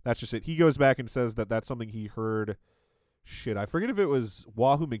 and that's just it. He goes back and says that that's something he heard. Shit, I forget if it was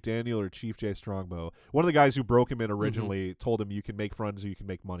Wahoo McDaniel or Chief Jay Strongbow. One of the guys who broke him in originally told him you can make friends or you can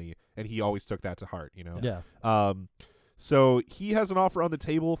make money, and he always took that to heart. Yeah. So he has an offer on the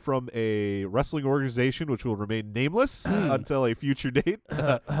table from a wrestling organization which will remain nameless until a future date.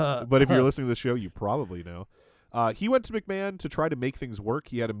 But if you're listening to the show, you probably know. He went to McMahon to try to make things work.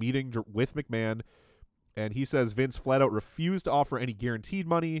 He had a meeting with McMahon, and he says Vince flat out refused to offer any guaranteed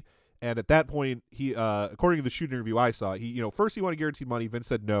money. And at that point, he, according to the shoot interview I saw, first he wanted guaranteed money. Vince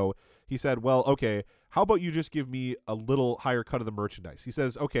said no. He said, well, okay, how about you just give me a little higher cut of the merchandise? He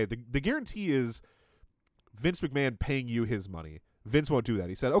says, okay, the guarantee is Vince McMahon paying you his money. Vince won't do that.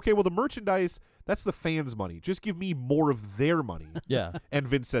 He said, okay, well, the merchandise, that's the fans' money. Just give me more of their money. Yeah. And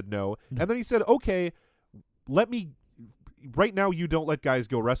Vince said no. And then he said, okay, right now you don't let guys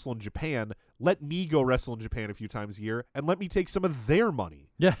go wrestle in Japan. Let me go wrestle in Japan a few times a year, and let me take some of their money.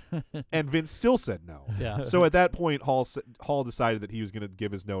 Yeah. And Vince still said no. Yeah. So at that point, Hall decided that he was going to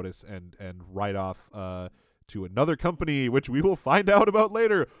give his notice and ride off to another company, which we will find out about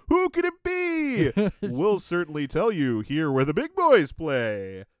later. Who could it be? We'll certainly tell you here where the big boys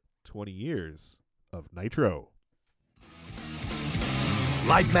play. 20 years of Nitro.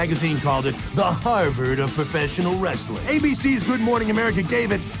 Life magazine called it the Harvard of professional wrestling. ABC's Good Morning America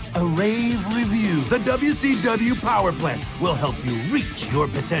gave it a rave review. The WCW Power Plant will help you reach your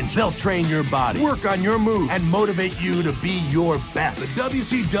potential. They'll train your body, work on your moves, and motivate you to be your best. The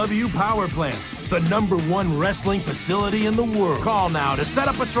WCW Power Plant, the #1 wrestling facility in the world. Call now to set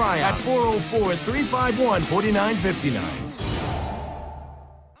up a tryout at 404-351-4959.